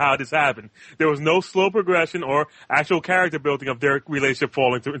as to how this happened. There was no slow progression or actual character building of their relationship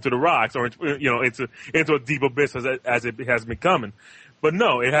falling into the rocks or into a deep abyss as it has been coming. But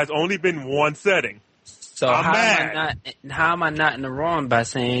no, it has only been one setting. So how am I not in the wrong by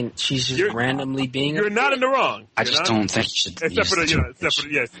saying she's just randomly being? You're not in the wrong. I just don't think you should. Except for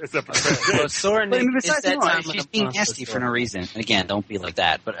the Well, Sora, she's being nasty for no reason. Again, don't be like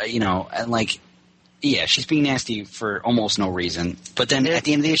that. But and like, yeah, she's being nasty for almost no reason. But then at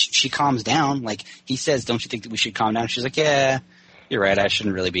the end of the issue, she calms down. Like he says, "Don't you think that we should calm down?" She's like, "Yeah, you're right. I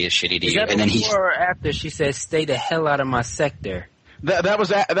shouldn't really be as shitty to you." And then before or after she says, "Stay the hell out of my sector." That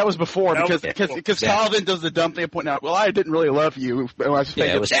was before because Kyle then does the dumb thing of pointing out, well, I didn't really love you. It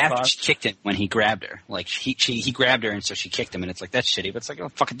was after she kicked him when he grabbed her. Like he grabbed her and so she kicked him, and it's like, that's shitty. But it's like, oh,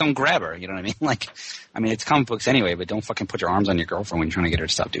 fucking don't grab her. You know what I mean? Like, I mean, it's comic books anyway, but don't fucking put your arms on your girlfriend when you're trying to get her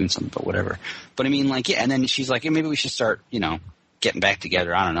to stop doing something. But whatever. But I mean, like, yeah. And then she's like, maybe we should start, getting back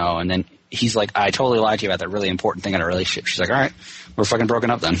together. I don't know. And then he's like, I totally lied to you about that really important thing in our relationship. She's like, all right, we're fucking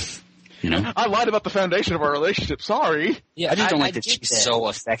broken up then. I lied about the foundation of our relationship. Sorry. Yeah, I just don't like that she's so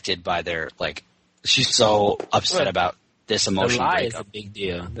affected by she's so upset about this emotional breakup. Is a big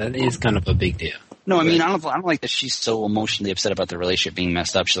deal. That is kind of a big deal. No, I mean, I don't like that she's so emotionally upset about the relationship being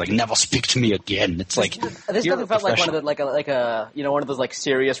messed up. She's like, never speak to me again. It's like, this doesn't felt like one of the one of those like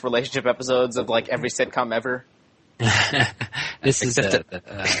serious relationship episodes of like every sitcom ever. This is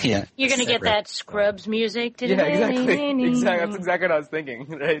yeah. You're gonna get that Scrubs music. Yeah, exactly. That's exactly what I was thinking.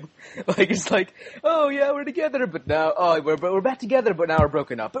 Right? Like it's like, oh yeah, we're together, but now we're back together, but now we're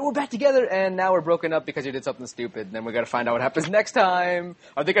broken up. But we're back together, and now we're broken up because you did something stupid. And then we got to find out what happens next time.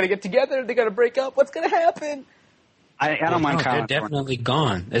 Are they gonna get together? Are they gonna break up? What's gonna happen? I don't mind Kyle. They're definitely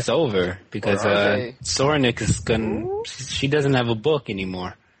gone. It's over because Soranik is gonna. She doesn't have a book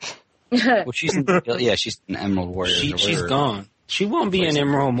anymore. Well, she's an Emerald Warrior. She's gone. She won't be in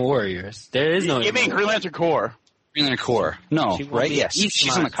Emerald Warriors. There is no. You mean Green Lantern Corps? Green Lantern Corps. No, right? Yes,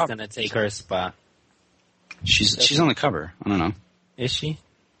 she's on the cover. Gonna take her spot. She's on the cover. I don't know. Is she?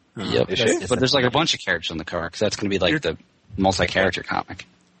 Yep. But there's like a bunch of characters on the cover because that's going to be like the multi-character comic.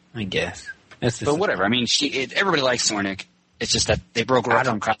 I guess. But whatever. I mean, everybody likes Sornik. It's just that they broke her up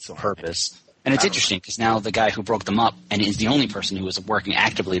on purpose. And it's interesting because now the guy who broke them up and is the only person who was working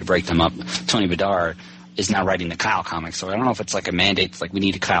actively to break them up, Tony Bedard, is now writing the Kyle comic. So I don't know if it's like a mandate. It's like we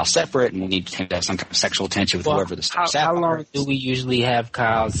need Kyle separate and we need to have some kind of sexual tension with whoever the star. How long do we usually have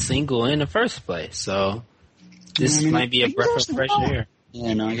Kyle single in the first place? So this might be a breath of fresh air.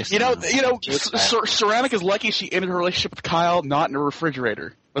 Yeah, no, I guess. Ceramic is lucky she ended her relationship with Kyle not in a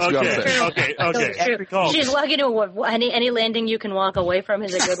refrigerator. Let's be honest. She's lucky to any landing you can walk away from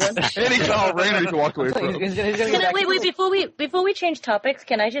is a good one. Any Kyle Rayner you can walk away from. Wait, before we change topics,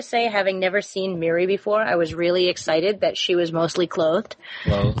 can I just say, having never seen Miri before, I was really excited that she was mostly clothed.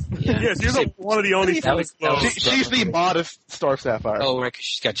 Yeah, she's one of the only fully clothed. She's the modest Star Sapphire. Oh, right, 'cause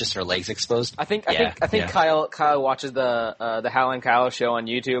she's got just her legs exposed. I think Kyle watches the Hal and Kyle show on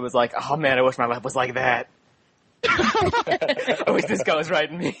YouTube. Is like, oh man, I wish my life was like that. I wish this guy was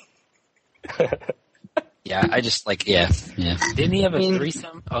writing me. Yeah, I just Didn't he have a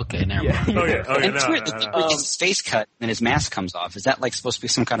threesome? Okay, never mind. And it's weird that his face cut and his mask comes off. Is that like supposed to be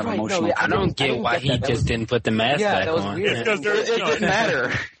some kind of emotional? I don't get why he just didn't put the mask back on. It's because it didn't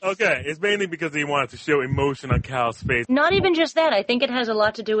matter. Okay, it's mainly because he wanted to show emotion on Kyle's face. Not even just that. I think it has a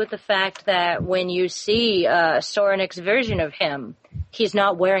lot to do with the fact that when you see Soranik's version of him, he's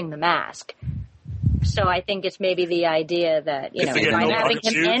not wearing the mask. So I think it's maybe the idea that, by having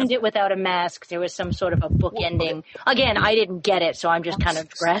him end it without a mask, there was some sort of a book ending. Again, I didn't get it, so I'm just kind of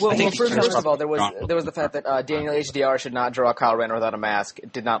grasping. Well, first of all, there was the fact that Daniel HDR should not draw Kyle Rayner without a mask.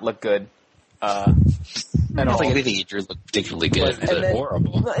 It did not look good. I don't think anything he drew looked particularly good. It was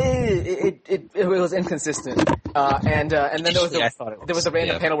horrible. It was inconsistent. And then there was a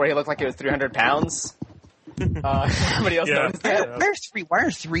random panel where he looked like he was 300 pounds. Somebody else noticed that. Why are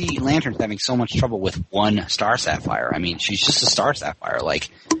three lanterns having so much trouble with one Star Sapphire? I mean, she's just a Star Sapphire. Well,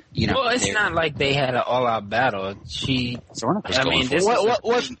 it's not like they had an all-out battle. Wasn't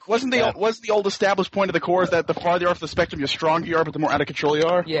the old established point of the Corps is that the farther off the spectrum, the stronger you are, but the more out of control you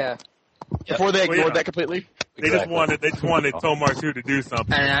are? Yeah. Before they ignored that completely? They just wanted Tomar 2 to do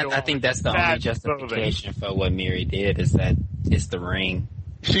something. And I think that's the only justification for what Miri did, is that it's the ring.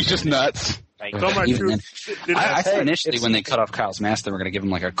 She's just nuts. I thought initially when they cut off Kyle's mask, they were going to give him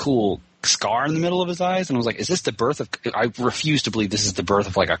like a cool scar in the middle of his eyes, and I was like, "Is this the birth of?" I refuse to believe this is the birth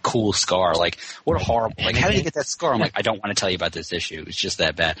of like a cool scar. Like, what a horrible! Like, how did he get that scar? I'm like, I don't want to tell you about this issue. It's just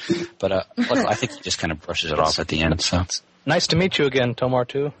that bad. But I think he just kind of brushes it off at the end. So nice to meet you again, Tomar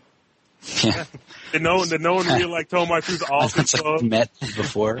 2. Yeah. Did no one really like Tomar 2's awesome stuff? Met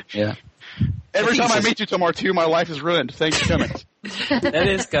before, yeah. Every time I meet you, Tomar 2, my life is ruined. Thanks for coming. That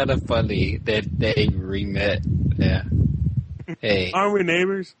is kind of funny that they re-met. Yeah. Hey. Aren't we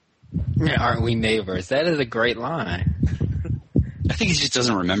neighbors? Aren't we neighbors? That is a great line. I think he just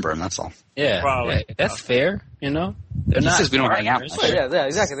doesn't remember him, that's all. Yeah. Probably. Yeah, that's fair, They're not says we don't hang out much. Yeah,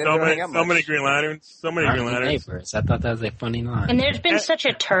 exactly. They don't hang out much. So many Green Lanterns. So many Green Lanterns. Neighbors. I thought that was a funny line. And there's been such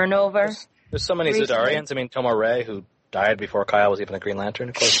a turnover. There's so many Zidarians. I mean, Tomar Ray, who died before Kyle was even a Green Lantern,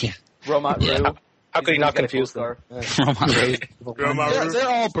 of course. Romot Rue. How could he not confuse them? They're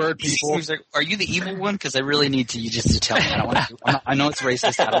all bird people. He's like, are you the evil one? Because I really need you just to tell me. I know it's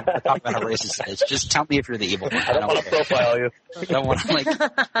racist. I don't want to talk about how racist it is. Just tell me if you're the evil one. I don't want to profile you. I don't want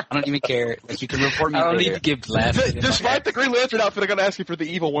to, I don't even care. Like, you can report me later. I don't need to give laughs. Despite the Green Lantern outfit, I'm going to ask you for the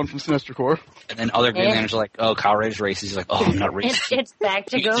evil one from Sinister Corps. And then other Green Lanterns are like, oh, Kyle Ray's racist. He's like, oh, I'm not racist. It's back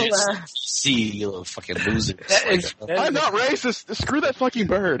to go. See, you little fucking loser. I'm not racist. Screw that fucking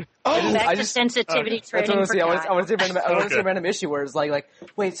bird. Oh, back to sensitivity training. I want to see a random issue where it's like,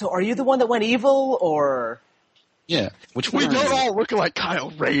 wait, so are you the one that went evil, or? Yeah, which one? We don't all look like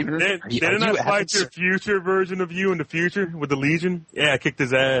Kyle Rayner. Didn't I fight your future version of you in the future with the Legion? Yeah, I kicked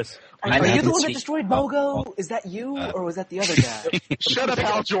his ass. Are you the one that destroyed Mogo? Is that you, or was that the other guy? Shut up,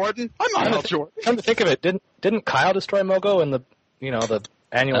 Hal Jordan. I'm not Hal Jordan. Come to think of it, didn't Kyle destroy Mogo in the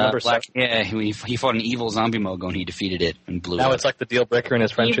annual number 7? Yeah, he fought an evil zombie Mogo and he defeated it and blew it. Now it's like the deal breaker in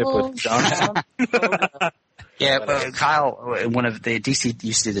his friendship with John. Yeah, but Kyle, one of the DC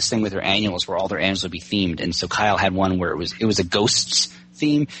used to do this thing with their annuals where all their annuals would be themed, and so Kyle had one where it was a ghosts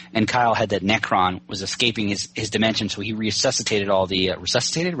theme, and Kyle had that Necron was escaping his dimension, so he resuscitated all the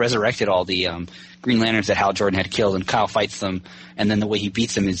resurrected all the Green Lanterns that Hal Jordan had killed, and Kyle fights them, and then the way he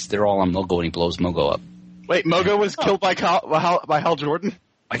beats them is they're all on Mogo, and he blows Mogo up. Wait, Mogo was killed by Hal Jordan?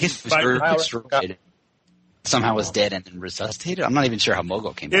 I guess it was resurrected. Somehow was dead and then resuscitated. I'm not even sure how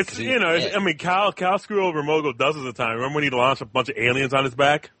Mogo came back. Kyle screwed over Mogo dozens of times. Remember when he launched a bunch of aliens on his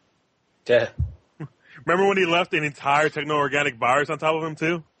back? Yeah. Remember when he left an entire techno-organic virus on top of him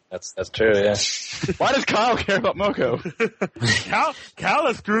too? That's true, yeah. Why does Kyle care about Mogo? Kyle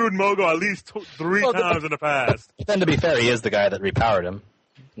has screwed Mogo at least 3 times in the past. Then to be fair, he is the guy that repowered him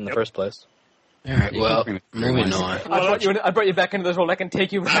in the first place. All right, well, moving on. I brought you back into this role. I can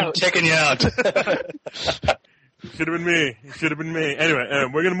take you out. I'm taking you out. Should have been me. Anyway,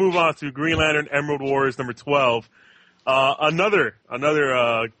 we're going to move on to Green Lantern Emerald Wars number 12. Another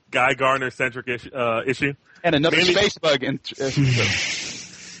Guy Gardner-centric issue. And another space bug.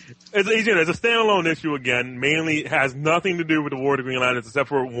 It's a standalone issue again. Mainly has nothing to do with the War of the Green Lanterns, except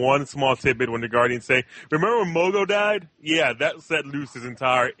for one small tidbit when the Guardians say, "Remember when Mogo died? Yeah, that set loose his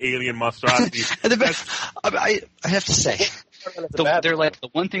entire alien monstrosity." I have to say, they're like the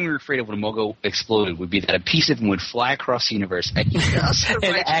one thing we were afraid of when Mogo exploded would be that a piece of him would fly across the universe and just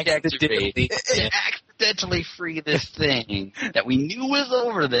accidentally free this thing that we knew was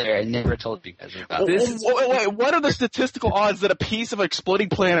over there and never told you guys about. Wait, what are the statistical odds that a piece of an exploding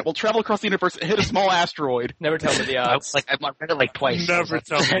planet will travel across the universe and hit a small asteroid? Never tell me the odds. I've read it twice. Never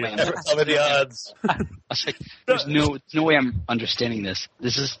tell me the odds. I was like, there's no way I'm understanding this.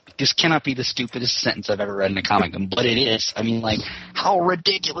 This cannot be the stupidest sentence I've ever read in a comic, but it is. I mean, like, how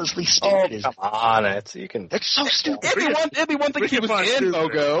ridiculously stupid is it? Come on, it's so stupid. It'd be one thing if he was in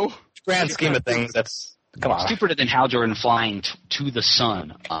Mogo. Grand scheme of things, come on. Stupider than Hal Jordan flying to the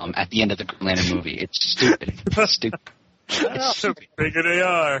sun at the end of the Green Lantern movie. It's stupid. It's stupid. How bigger they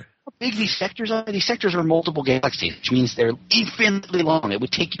are. How big these sectors are? These sectors are multiple galaxies, which means they're infinitely long. It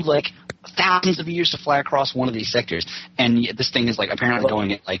would take you like thousands of years to fly across one of these sectors, and yet this thing is like apparently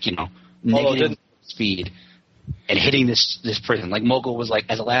going at like negative speed and hitting this prison. Like Mogo was like,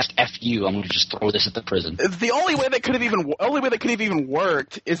 as a last FU, I'm going to just throw this at the prison. The only way that could have even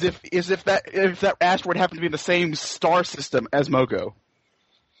worked is if that asteroid happened to be in the same star system as Mogo.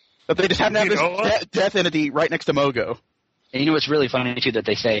 That they just happen to have this death entity right next to Mogo. And you know what's really funny too? That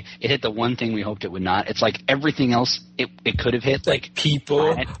they say it hit the one thing we hoped it would not. It's like everything else it could have hit, like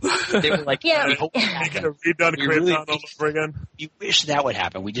people. They were like, yeah. we hope we wish that would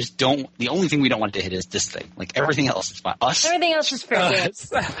happen. We just don't. The only thing we don't want to hit is this thing. Like everything else is fine. Us. Everything else is fair game.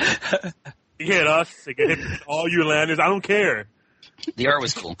 You hit us. It can hit all you lanterns. I don't care. The art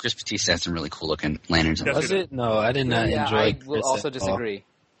was cool. Chris Batista had some really cool looking lanterns. Was it? No, I did not enjoy. I will also disagree.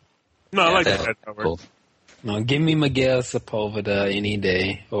 No, I like that cover. Cool. No, give me Miguel Sepulveda any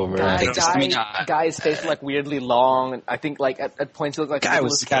day over. Guy's face like weirdly long. I think like at points he looked like Guy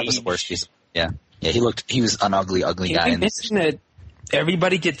was the worst. Yeah. He was an ugly guy. You mentioned that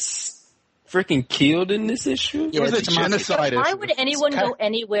everybody gets freaking killed in this issue. It was a genocide. Why would anyone go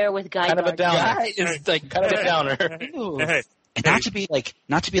anywhere with Guy? Kind of a downer. Guy is like kind of a downer. Hey. And not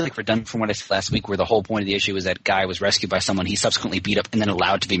to be redundant from what I said last week, where the whole point of the issue is that Guy was rescued by someone he subsequently beat up and then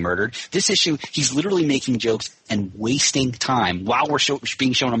allowed to be murdered. This issue, he's literally making jokes and wasting time while we're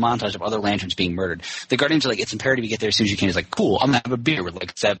being shown a montage of other lanterns being murdered. The Guardians are like, it's imperative you get there as soon as you can. He's like, cool, I'm gonna have a beer with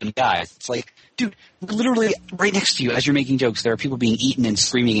like 7 guys. It's like, dude, literally right next to you as you're making jokes, there are people being eaten and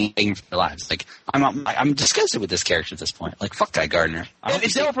screaming and begging for their lives. Like, I'm disgusted with this character at this point. Like, fuck Guy Gardner. And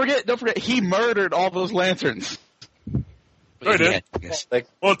don't forget, he murdered all those lanterns. Yeah,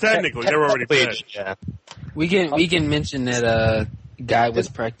 well, technically, they were already dead. Yeah. We can mention that Guy was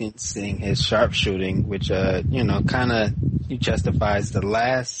practicing his sharpshooting, which kind of justifies the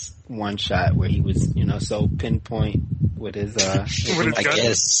last one shot where he was so pinpoint with his I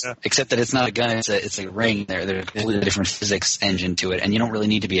guess, except that it's not a gun; it's a ring. There's a completely different physics engine to it, and you don't really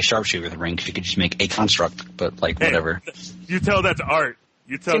need to be a sharpshooter with a ring because you could just make a construct. But whatever. You tell that's art.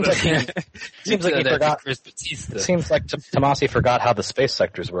 You tell that. Seems like he forgot. Seems like Tomasi forgot how the space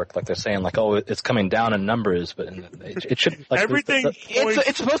sectors work. Like they're saying, like, oh, it's coming down in numbers, but it should. Like, everything.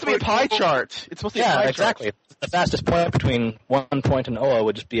 It's supposed to be a pie chart. It's supposed to be a pie exactly. chart. The fastest point between one point and Oa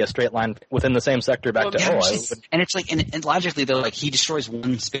would just be a straight line within the same sector back to Oa. And it's like, and logically, though, like he destroys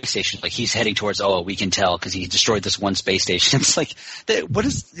one space station. Like he's heading towards Oa. We can tell because he destroyed this one space station. It's like,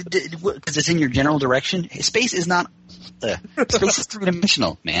 because it's in your general direction. Space is not. Space is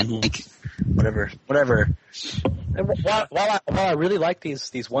 3-dimensional, man. Like, whatever. And while I really like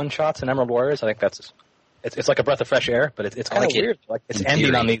these one shots in Emerald Warriors, I think that's it's like a breath of fresh air, but it's kind of weird. Like it's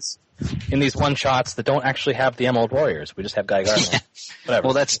ending on these one shots that don't actually have the Emerald Warriors. We just have Guy Gardner. Whatever.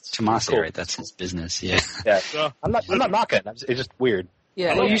 Well, that's Tomasi, right? That's his business. Yeah. I'm not knocking. It's just weird.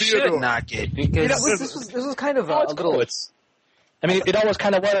 Yeah, well, you should knock it because this was kind of a little. Cool. I mean, it always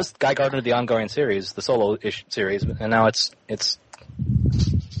kind of was Guy Gardner, the ongoing series, the solo-ish series, and now it's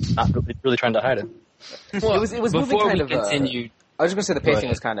not really trying to hide it. Well, it was moving kind of. Continued. I was just gonna say the pacing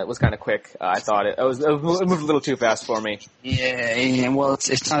was kind of quick. I thought it moved a little too fast for me. Yeah, well,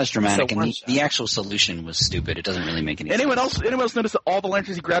 it's not as dramatic, and the actual solution was stupid. It doesn't really make any sense. Anyone else notice that all the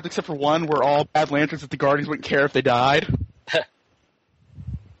lanterns he grabbed except for one were all bad lanterns that the Guardians wouldn't care if they died?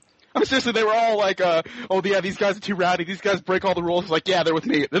 I mean, seriously, they were all like, oh yeah, these guys are too rowdy, these guys break all the rules. Like, yeah, they're with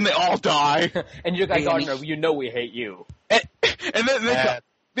me. Then they all die. And you're Guy Gardner, you know we hate you. And then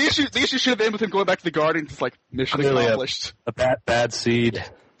the issue should have been with him going back to the Guardians. It's like, mission accomplished. A bad seed.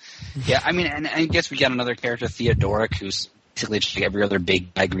 Yeah, I mean, and I guess we got another character, Theodoric, who's basically just like every other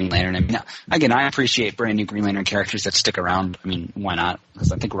big guy Green Lantern. I mean, again, I appreciate brand new Green Lantern characters that stick around. I mean, why not?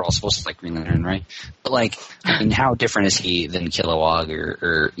 Because I think we're all supposed to like Green Lantern, right? But like, I mean, how different is he than Kilowog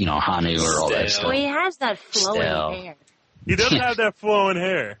or Hanu or all that stuff? Well, he has that flowing hair. He does have that flowing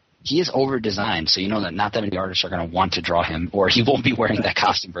hair. He is over-designed, so you know that not that many artists are going to want to draw him, or he won't be wearing that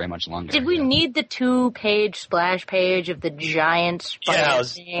costume very much longer. Did we need the 2-page splash page of the giant spider? Yeah, I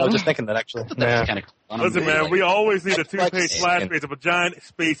was just thinking that actually. That's kind of cool. Listen, man, we always need a 2-page splash page of a giant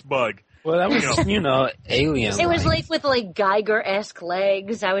space bug. Well, that was, alien. It was like with like Geiger-esque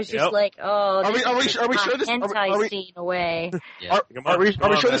legs. I was just like, oh, are we sure this hentai scene away? Yeah. Are we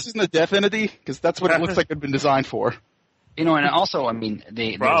sure this isn't a death entity? Because that's what it looks like it'd been designed for. And also, I mean,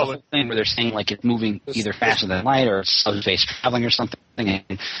 there's a whole thing where they're saying like it's moving either faster than light or it's subspace traveling or something. And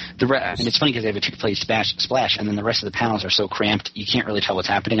it's funny because they have a 2-page splash, and then the rest of the panels are so cramped you can't really tell what's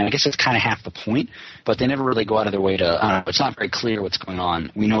happening. And I guess that's kind of half the point, but they never really go out of their way to. I don't know, it's not very clear what's going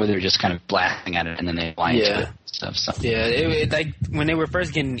on. We know they're just kind of blasting at it, and then they fly into it and stuff. So. Yeah, it, like when they were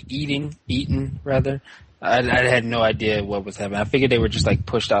first getting eaten rather. I had no idea what was happening. I figured they were just like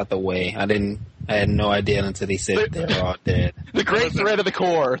pushed out the way. I had no idea until they said they were all dead. The great threat of the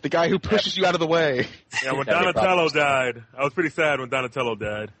Corps, the guy who pushes you out of the way. Yeah, when Donatello died, I was pretty sad when Donatello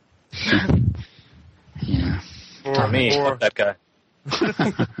died. Yeah. Not me, that guy.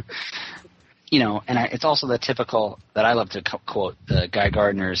 It's also the typical that I love to quote Guy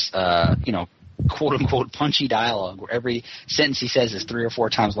Gardner's, quote unquote punchy dialogue where every sentence he says is 3 or 4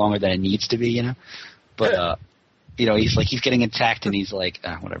 times longer than it needs to be, But, he's getting attacked and he's like,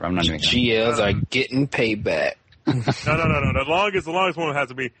 whatever, I'm not doing that. GLs are getting payback. No. The longest one has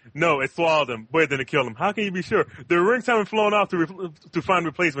to be, no, it swallowed him, but then it killed him. How can you be sure? The rings haven't flown off to find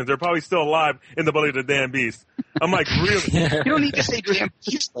replacements. They're probably still alive in the belly of the damn beast. I'm like, really? You don't need to say damn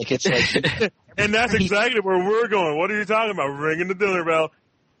beast. Like, it's like... And that's exactly where we're going. What are you talking about? Ringing the dinner bell.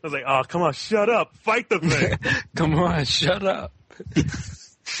 I was like, oh, come on, shut up. Fight the thing. Come on, shut up.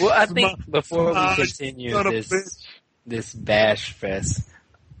 Well, I think before we continue this bash fest,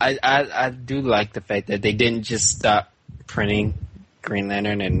 I do like the fact that they didn't just stop printing Green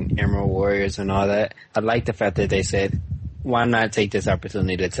Lantern and Emerald Warriors and all that. I like the fact that they said, why not take this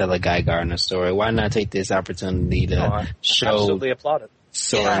opportunity to tell a Guy Gardner story? Why not take this opportunity to show... Absolutely applaud it.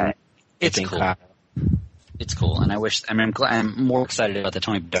 Yeah, it's cool. It's cool, and I'm more excited about the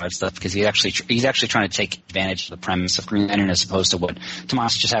Tony Bedard stuff because he's actually trying to take advantage of the premise of Green Lantern as opposed to what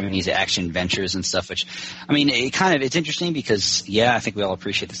Tomas just having these action ventures and stuff. Which, I mean, it's interesting because I think we all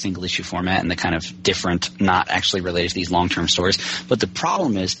appreciate the single issue format and the kind of different, not actually related to these long term stories. But the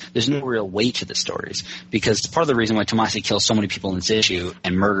problem is there's no real weight to the stories because part of the reason why Tomasi kills so many people in this issue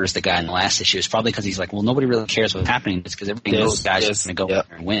and murders the guy in the last issue is probably because he's like, well, nobody really cares what's happening. It's because everybody knows guys are going to go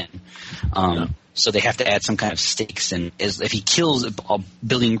there and win. So they have to add some kind of stakes, and if he kills a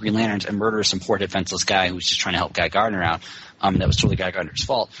billion Green Lanterns and murders some poor defenseless guy who's just trying to help Guy Gardner out, that was totally Guy Gardner's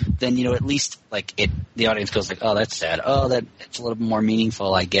fault, then, at least, the audience goes like, oh, that's sad. Oh, it's a little bit more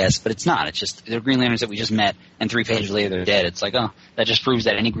meaningful, I guess. But it's not. It's just, they're Green Lanterns that we just met, and 3 pages later they're dead. It's like, oh, that just proves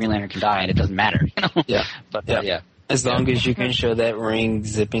that any Green Lantern can die, and it doesn't matter, Yeah. But, As long as you can show that ring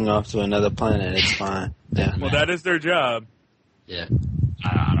zipping off to another planet, it's fine. Yeah. Well, that is their job. Yeah.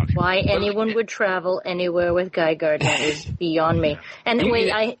 I don't Why anyone would travel anywhere with Guy Gardner is beyond me. And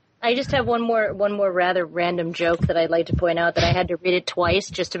wait, I just have one more rather random joke that I'd like to point out that I had to read it twice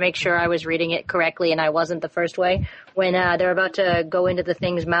just to make sure I was reading it correctly and I wasn't the first way. When they're about to go into the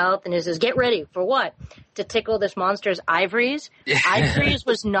thing's mouth and it says, "Get ready for what?" to tickle this monster's ivories. Ivories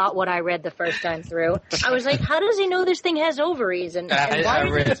was not what I read the first time through. I was like, how does he know this thing has ovaries? And why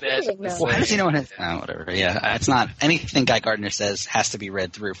is he tickling them? How does he know it has... whatever. Yeah, it's not... Anything Guy Gardner says has to be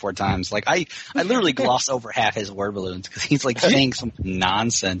read 3 or 4 times. Like, I literally gloss over half his word balloons because he's, like, saying some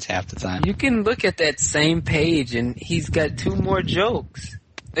nonsense half the time. You can look at that same page, and he's got 2 more jokes.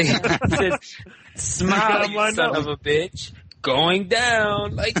 It says, smile, you son of a bitch. Going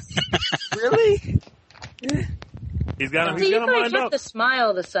down. Like, really? He's got you him lined kept up. the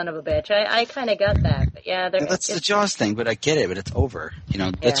smile, the son of a bitch. I kind of got that. But yeah, that's the Jaws thing, but I get it, but it's over. You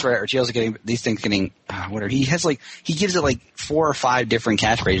know, that's right. Or Jaws are getting, these things getting, whatever. He gives it like 4 or 5 different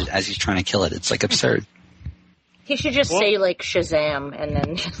catchphrases as he's trying to kill it. It's like absurd. He should just say like Shazam and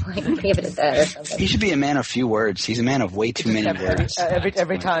then just like leave it at that or something. He should be a man of few words. He's a man of way too many words.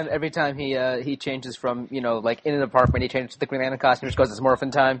 Every time he changes from, you know, like in an apartment, he changes to the Green Lantern costume, just goes, it's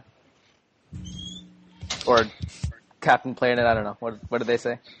Morphin time. Or Captain Planet, I don't know. What did they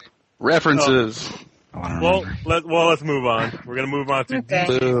say? References. Let's move on. We're gonna move on to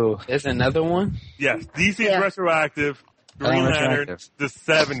DC. There's another one? Yes, DC's retroactive Green Lantern, the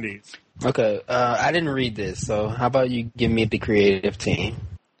 70s. Okay, I didn't read this, so how about you give me the creative team?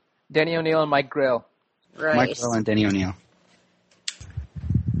 Denny O'Neil and Mike Grill. Right. Mike Grill and Denny O'Neil.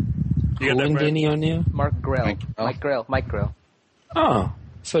 Who and Denny O'Neil? Mark Grill. Mike Grill. Oh,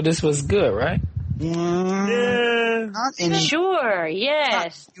 so this was good, right? Yeah. Not in Sure,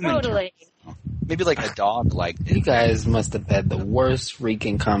 yes, totally. terms. Maybe like a dog like this. You guys must have had the worst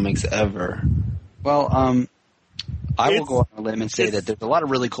freaking comics ever. Well, I will go on a limb and say that there's a lot of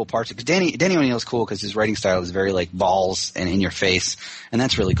really cool parts. Because Danny O'Neil is cool because his writing style is very like balls and in your face, and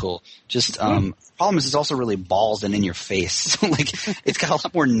that's really cool. Just problem is it's also really balls and in your face. So like it's got a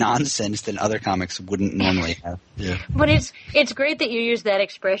lot more nonsense than other comics wouldn't normally have. Yeah. But it's great that you use that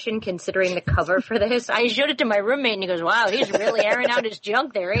expression considering the cover for this. I showed it to my roommate and he goes, "Wow, he's really airing out his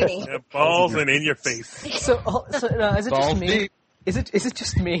junk there, ain't he?" Yeah, balls and in your face. So is it just me? Is it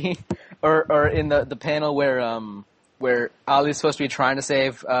just me, or in the panel where Ollie's supposed to be trying to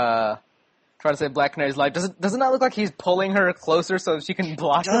save Black Canary's life? Does it not look like he's pulling her closer so she can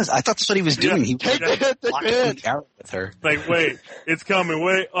block him? I thought that's what he was doing. He was blocking the arrow with her. Like, wait, it's coming.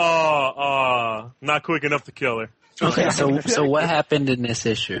 Wait, not quick enough to kill her. Okay, so what happened in this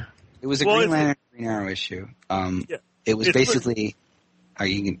issue? It was a Green Lantern Green Arrow issue. It was basically. I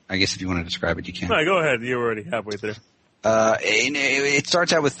guess if you want to describe it, you can. No, go ahead. You're already halfway there. It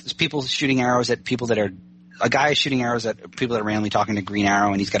starts out with people shooting arrows at people that are. A guy is shooting arrows at people that are randomly talking to Green Arrow,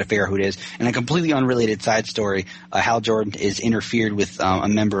 and he's got to figure out who it is. And a completely unrelated side story, Hal Jordan is interfered with a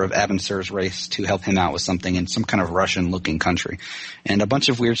member of Abin Sur's race to help him out with something in some kind of Russian-looking country. And a bunch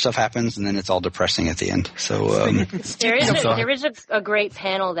of weird stuff happens, and then it's all depressing at the end. So there is a great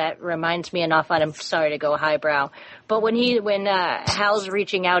panel that reminds me enough. I'm sorry to go highbrow, but when Hal's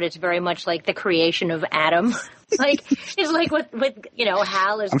reaching out, it's very much like the creation of Adam. Like it's like with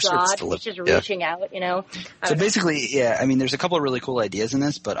Hal is God. He's just reaching out, So basically, I mean, there's a couple of really cool ideas in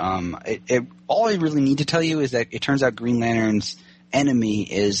this, but all I really need to tell you is that it turns out Green Lantern's enemy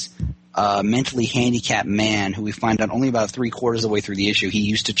is a mentally handicapped man who we find out only about 3/4 of the way through the issue. He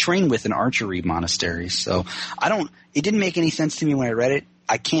used to train with an archery monastery. So it didn't make any sense to me when I read it.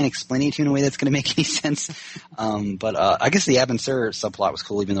 I can't explain it to you in a way that's going to make any sense. But I guess the Abin Sur subplot was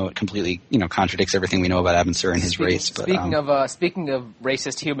cool, even though it completely, contradicts everything we know about Abin Sur and his race. But, speaking of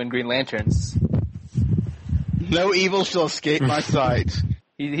racist human Green Lanterns, no evil shall escape my sight.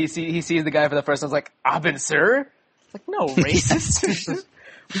 He sees the guy for the first time. He's like, Abin Sur? It's like, no, racist.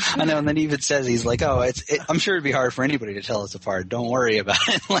 I know, and then he even says, he's like, I'm sure it'd be hard for anybody to tell us apart. Don't worry about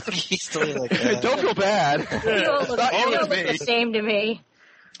it. Like, he's still like, don't feel bad. They all look the same to me.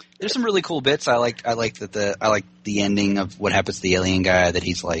 There's some really cool bits. I like the ending of what happens to the alien guy, that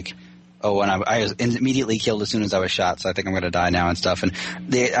he's like, and I was immediately killed as soon as I was shot, so I think I'm going to die now and stuff. And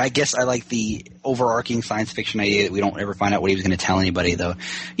I guess I like the overarching science fiction idea that we don't ever find out what he was going to tell anybody, though.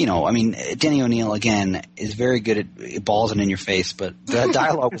 I mean, Denny O'Neil, again, is very good at balls and in your face, but the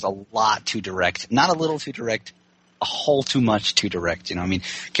dialogue was a lot too direct. Not a little too direct, a whole too much too direct. I mean,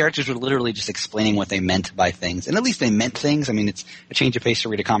 characters were literally just explaining what they meant by things, and at least they meant things. I mean, it's a change of pace to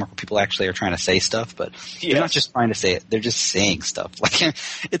read a comic where people actually are trying to say stuff, but they're not just trying to say it; they're just saying stuff. Like,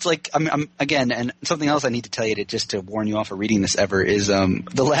 it's like I'm again, and something else I need to tell you just to warn you off of reading this ever is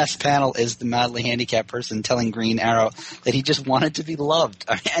the last panel is the mildly handicapped person telling Green Arrow that he just wanted to be loved,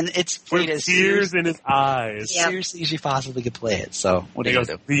 and it's played as tears in his eyes, seriously as you possibly could play it. So what do you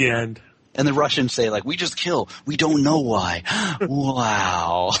do? The end. And the Russians say, like, we just kill. We don't know why.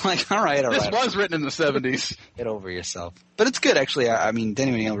 Wow. Like, all right. This was written in the 70s. Get over yourself. But it's good, actually. I mean,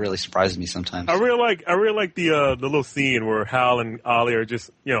 Denny O'Neil really surprises me sometimes. I really like the little scene where Hal and Ollie are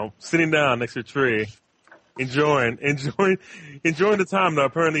just, sitting down next to a tree, enjoying the time that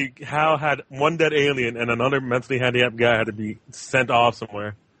apparently Hal had one dead alien and another mentally handicapped guy had to be sent off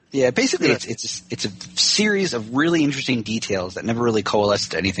somewhere. Yeah, basically it's a series of really interesting details that never really coalesce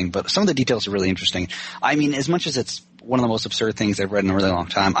to anything, but some of the details are really interesting. I mean, as much as it's one of the most absurd things I've read in a really long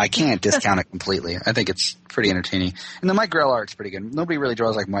time, I can't discount it completely. I think it's pretty entertaining. And the Mike Grell art's pretty good. Nobody really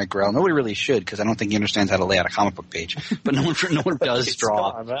draws like Mike Grell. Nobody really should, because I don't think he understands how to lay out a comic book page. But no one does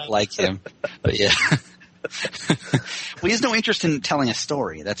draw like him. But yeah. Well, he has no interest in telling a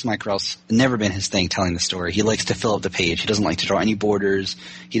story. That's Mike Grell's never been his thing, telling the story. He likes to fill up the page. He doesn't like to draw any borders.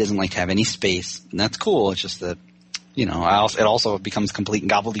 He doesn't like to have any space. And that's cool. It's just that, it also becomes complete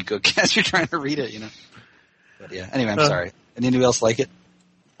gobbledygook as you're trying to read it, But yeah, anyway, I'm sorry. Anybody else like it?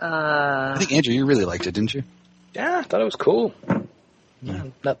 I think, Andrew, you really liked it, didn't you? Yeah, I thought it was cool. Yeah,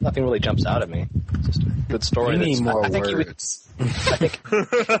 nothing really jumps out at me. It's just a good story. You need more words. I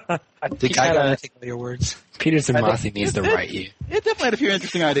think I gotta take all your words. Peter Tomasi needs to write you. It definitely had a few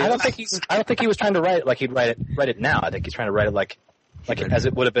interesting ideas. I don't think he was trying to write it like he'd write it now. I think he's trying to write it like as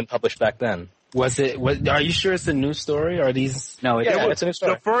it would have been published back then. Are you sure it's a new story, or are these? No, it's a new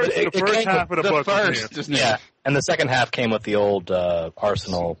story. The first half of the book. Yeah, and the second half came with the old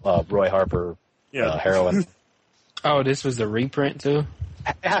Arsenal Roy Harper heroine. Oh, this was a reprint too?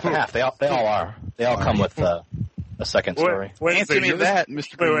 Half and half. They all are. They all come with a second story. Answer me that,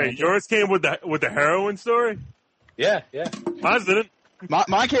 Mr. Wait. Yours came with the heroine story? Yeah. Mine didn't.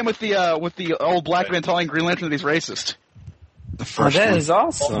 Mine came with the old black man telling Green Lantern that he's racist. The first that one. is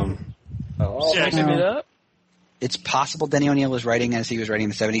awesome. Checking it up. It's possible Denny O'Neil was writing as he was writing in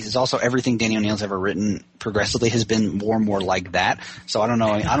the 70s. It's also everything Denny O'Neil's ever written progressively has been more and more like that. So I don't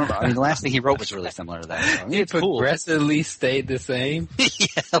know. I mean, the last thing he wrote was really similar to that. So, I mean, it's cool. Progressively stayed the same.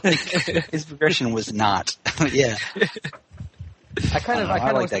 His progression was not. Yeah. I kind of like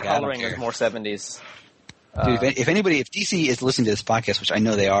like that the guy. coloring is more 70s. Dude, if DC is listening to this podcast, which I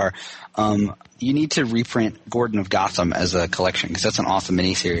know they are, you need to reprint Gordon of Gotham as a collection, because that's an awesome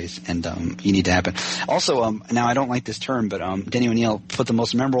miniseries, and you need to happen. Also, now I don't like this term, but Denny O'Neil put the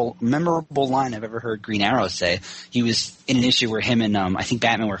most memorable line I've ever heard Green Arrow say. He was in an issue where him and I think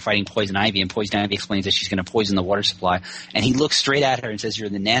Batman were fighting Poison Ivy, and Poison Ivy explains that she's going to poison the water supply, and he looks straight at her and says, "You're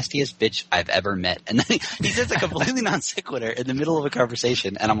the nastiest bitch I've ever met." And then he says a completely non sequitur in the middle of a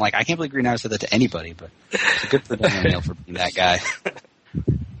conversation, and I'm like, I can't believe Green Arrow said that to anybody, but it's good for Denny O'Neil for being that guy.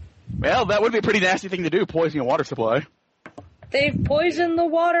 Well, that would be a pretty nasty thing to do, poisoning a water supply. They've poisoned the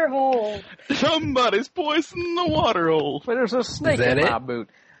water hole. Somebody's poisoned the water hole. But there's a snake in my boot.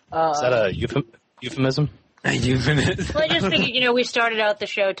 Is that a euphemism? Well, I just figured, we started out the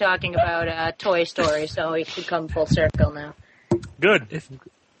show talking about Toy Story, so we should come full circle now. Good.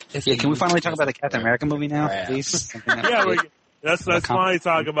 Yeah, can we finally talk about the Captain America movie now, please? Let's finally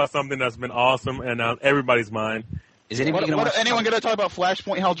talk about something that's been awesome and on everybody's mind. Is anyone going to talk about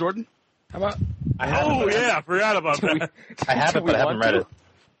Flashpoint Hal Jordan? How about? I forgot about that. I have it, but I haven't read it.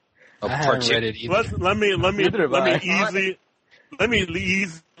 I haven't read it either. Let me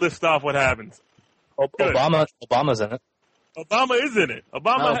easily list off what happens. Obama's in it. Obama is in it.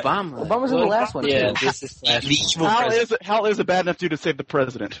 Obama's in the last one. Yeah, too. this is Flashpoint. Hal is a bad enough dude to save the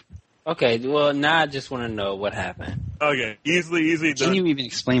president. Okay, well, now I just want to know what happened. Okay, easily done. Can you even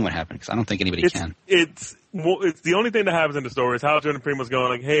explain what happened? Because I don't think anybody can. It's the only thing that happens in the story is Hal Jordan pretty much going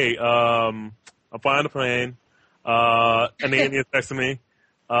like, "Hey, I'm flying a plane, and the alien texts me,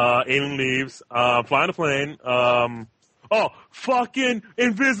 alien leaves, flying a plane, fucking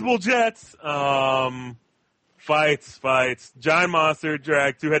invisible jets, fights, giant monster,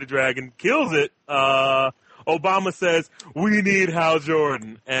 two-headed dragon, kills it, Obama says, we need Hal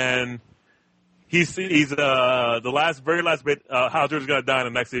Jordan, and he's the very last bit, Hal Jordan's gonna die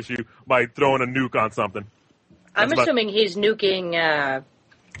in the next issue by throwing a nuke on something. I'm assuming he's nuking,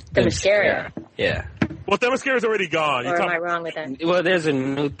 Themyscira. Yeah. Well, Themyscira's already gone. Or am I wrong with that? Well, there's a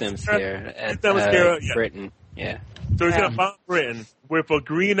new Themyscira at Britain. Yeah. So he's gonna bomb Britain with a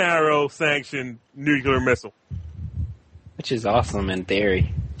Green Arrow sanctioned nuclear missile. Which is awesome in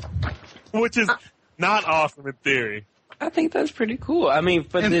theory. Which is not awesome in theory. I think that's pretty cool. I mean,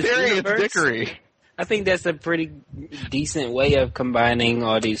 for in this theory, universe, it's dickery. I think that's a pretty decent way of combining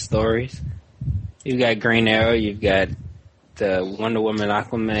all these stories. You've got Green Arrow, you've got the Wonder Woman,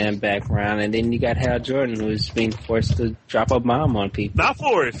 Aquaman background, and then you got Hal Jordan, who's being forced to drop a bomb on people. Not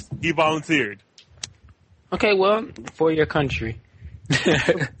forced. He volunteered. Okay, well, for your country.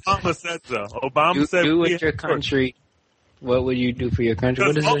 Obama said so. Obama said do with your country. What would you do for your country?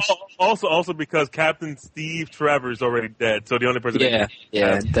 What is this? Also because Captain Steve Trevor's already dead, so the only person.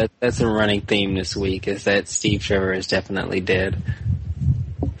 That's a running theme this week. Is that Steve Trevor is definitely dead.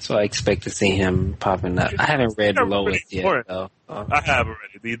 So I expect to see him popping up. I haven't read Lois yet, though. I have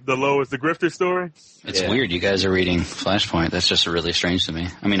already. The Lois, the Grifter story. It's weird. You guys are reading Flashpoint. That's just really strange to me.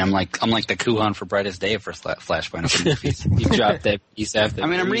 I mean, I'm like the Kuhan for Brightest Day for Flashpoint. You dropped that piece after. I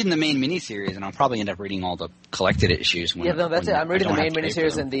mean, I'm reading the main miniseries, and I'll probably end up reading all the collected issues. That's it. I'm reading the main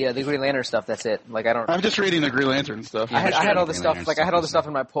miniseries and the Green Lantern stuff. That's it. Like I'm just reading the Green Lantern stuff. I had all the stuff. Like I had all the stuff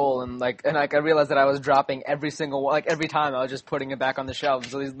in my pull, and I realized that I was dropping every single one. Like every time, I was just putting it back on the shelf.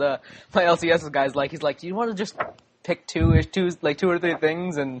 So my LCS guy's he's like, do you want to just pick two or three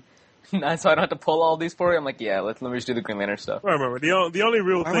things, and so I don't have to pull all these for you? I'm like, yeah, let me just do the Green Lantern stuff. I remember the only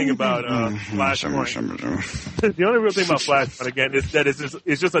real thing about Flashpoint. The only real thing about Flashpoint again is that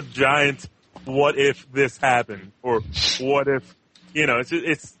it's just a giant what if this happened, or what if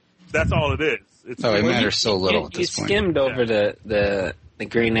it's that's all it is. It matters so little at this point. You skimmed over the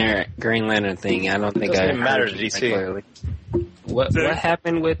Green Lantern thing. I don't think it matters to DC. What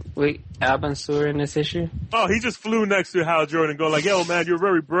happened with Alban Sur in this issue? Oh, he just flew next to Hal Jordan, going like, "Yo, man, you're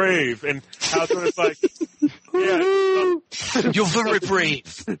very brave." And Hal Jordan's like, "Yeah, you're very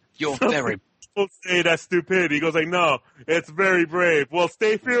brave. You're very." People say that's stupidity. He goes like, "No, it's very brave." Well,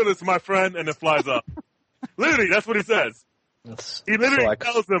 stay fearless, my friend, and it flies up. Literally, that's what he says. He literally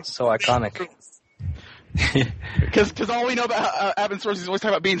tells them. So iconic. Because all we know about Alban Sur is he's always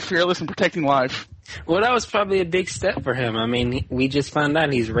talking about being fearless and protecting life. Well, that was probably a big step for him. I mean, we just found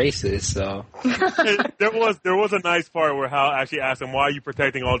out he's racist, so. there was a nice part where Hal actually asked him, "Why are you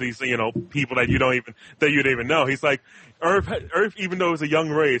protecting all these, people that you don't even know?" He's like, Earth, even though it's a young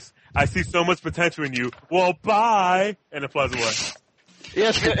race, I see so much potential in you. Well, bye, and it flies away.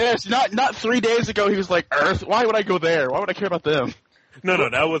 Yes. Not 3 days ago he was like, Earth, why would I go there? Why would I care about them? No,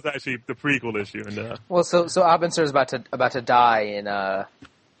 that was actually the prequel issue. And well, so Alban Sur is about to die in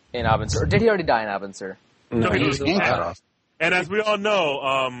Alban Sur. Or did he already die in Alban Sur? No, he was cut off. And as we all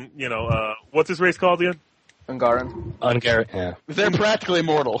know, what's his race called again? Ungaran. Yeah. They're practically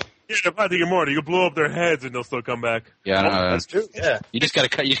immortal. Yeah, they're practically immortal. You can blow up their heads and they'll still come back. Yeah, that's true. Yeah. You just gotta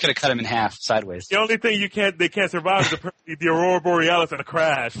cut them in half sideways. The only thing they can't survive is the Aurora Borealis and a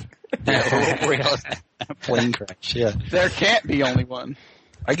crash. Aurora Borealis and a plane crash. Yeah. There can't be only one.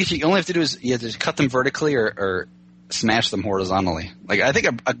 I guess you only have to do is you have to cut them vertically or smash them horizontally. Like I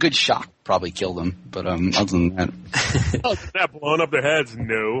think a good shock probably killed them, but other than that, not blowing up their heads.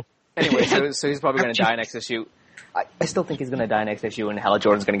 No. Anyway, so he's probably going to die next issue. I still think he's going to die next issue, and Hal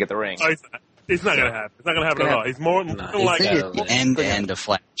Jordan's going to get the ring. Oh, it's not going to happen. It's not going to happen at all. He's more like end of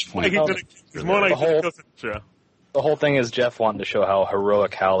Flashpoint. He's more like the whole thing is Jeff wanting to show how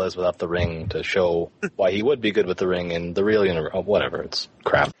heroic Hal is without the ring, to show why he would be good with the ring in the real universe. Oh, whatever, it's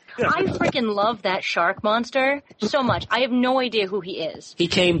crap. I freaking love that shark monster so much. I have no idea who he is. He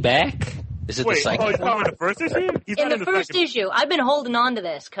came back? Is it the second? He's not in the first issue? In the first issue. I've been holding on to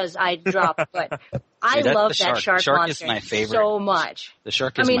this because I dropped, but I love that shark monster is my favorite. So much. The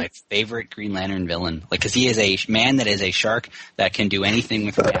shark is my favorite Green Lantern villain. Because he is a man that is a shark that can do anything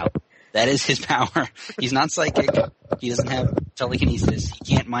with power. That is his power. He's not psychic. He doesn't have telekinesis.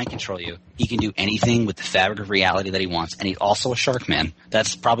 He can't mind control you. He can do anything with the fabric of reality that he wants. And he's also a shark man.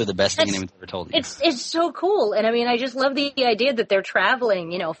 That's probably the best thing anyone's ever told you. It's so cool. And I mean, I just love the idea that they're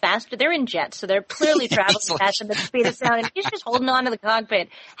traveling, faster. They're in jets, so they're clearly traveling faster than the speed of sound. And he's just holding on to the cockpit,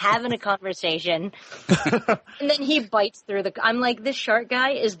 having a conversation. And then he bites through I'm like, this shark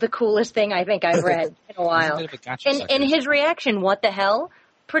guy is the coolest thing I think I've read in a while. And his reaction, what the hell?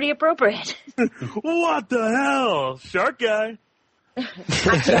 Pretty appropriate. What the hell? Shark guy.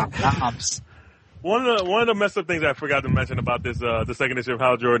 One of the messed up things I forgot to mention about this the second issue of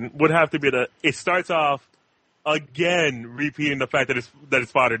Hal Jordan would have to be that it starts off again repeating the fact that his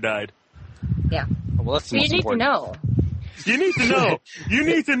father died. Yeah. Well, that's the most important. You need to know. You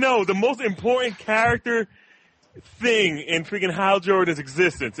need to know the most important character thing in freaking Hal Jordan's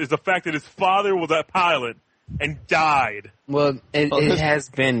existence is the fact that his father was a pilot and died. Well, it has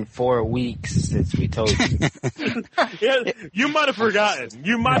been 4 weeks since we told you. Yeah, you might have forgotten.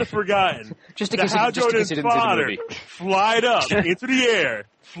 Just that Hal Jordan's father flew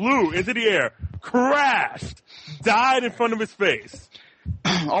into the air, crashed, died in front of his face.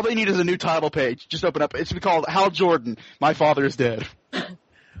 All they need is a new title page. Just open up. It's called Hal Jordan, My Father is Dead.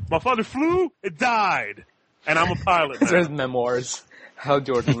 My father flew and died, and I'm a pilot now. There's memoirs. Hal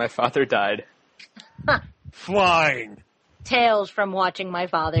Jordan, My Father Died. Flying. tales from watching my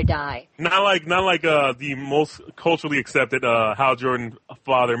father die. Not like the most culturally accepted Hal Jordan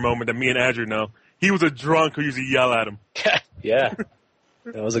father moment that me and Andrew know. He was a drunk who used to yell at him. Yeah,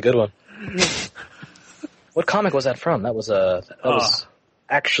 that was a good one. What comic was that from? That was was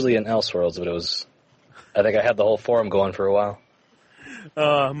actually in Elseworlds, but it was. I think I had the whole forum going for a while.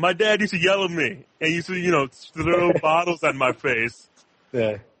 My dad used to yell at me and used to, throw bottles at my face.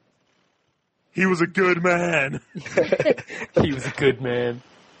 Yeah. He was a good man. He was a good man.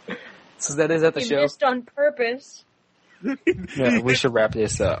 So is that the show? You missed on purpose. Yeah, we should wrap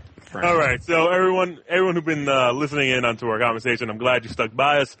this up. All right, so everyone who's been listening in onto our conversation, I'm glad you stuck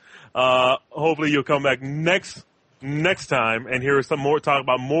by us. Hopefully you'll come back next time and hear some more, talk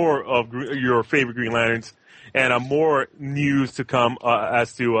about more of your favorite Green Lanterns and more news to come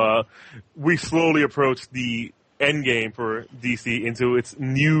as to we slowly approach the end game for DC into its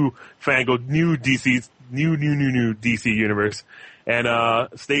newfangled new DC universe. And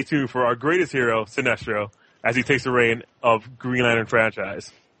stay tuned for our greatest hero, Sinestro, as he takes the reign of Green Lantern franchise.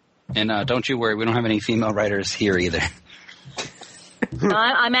 And don't you worry, we don't have any female writers here either.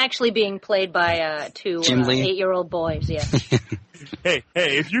 I'm actually being played by two 8-year-old boys, yeah. Hey,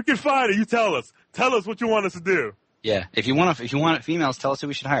 if you can find it, you tell us. Tell us what you want us to do. Yeah, if you want females, tell us who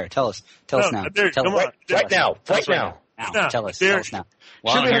we should hire. Tell us now. Right now. Tell us now.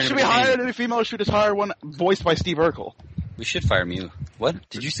 Should we hire any female? Should we just hire one voiced by Steve Urkel? We should fire Mew. What?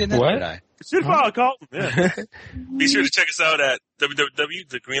 Did you say that? What? Did I? Should fire Colton. Yeah. Be sure to check us out at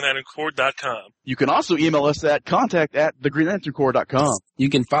www.thegreenlanterncorps.com. You can also email us at contact@thegreenlanterncorps.com. You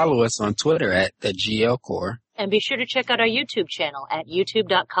can follow us on Twitter at the GL Corps. And be sure to check out our YouTube channel at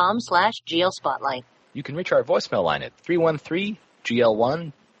youtube.com/GLSpotlight. You can reach our voicemail line at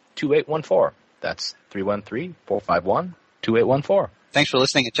 313-GL1-2814. That's 313-451-2814. Thanks for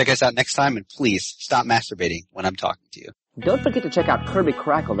listening, and check us out next time, and please stop masturbating when I'm talking to you. Don't forget to check out Kirby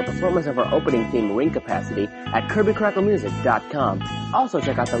Crackle, the performance of our opening theme, Ring Capacity, at KirbyCrackleMusic.com. Also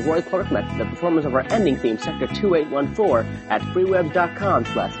check out the Roy Clark Method, the performance of our ending theme, Sector 2814, at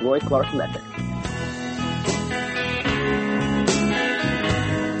freewebs.com/Roy Clark Method.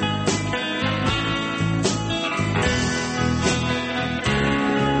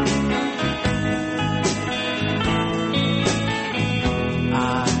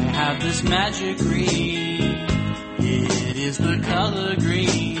 This magic green, it is the color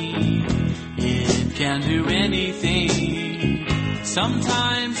green, it can do anything.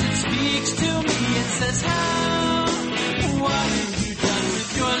 Sometimes it speaks to me, it says how, what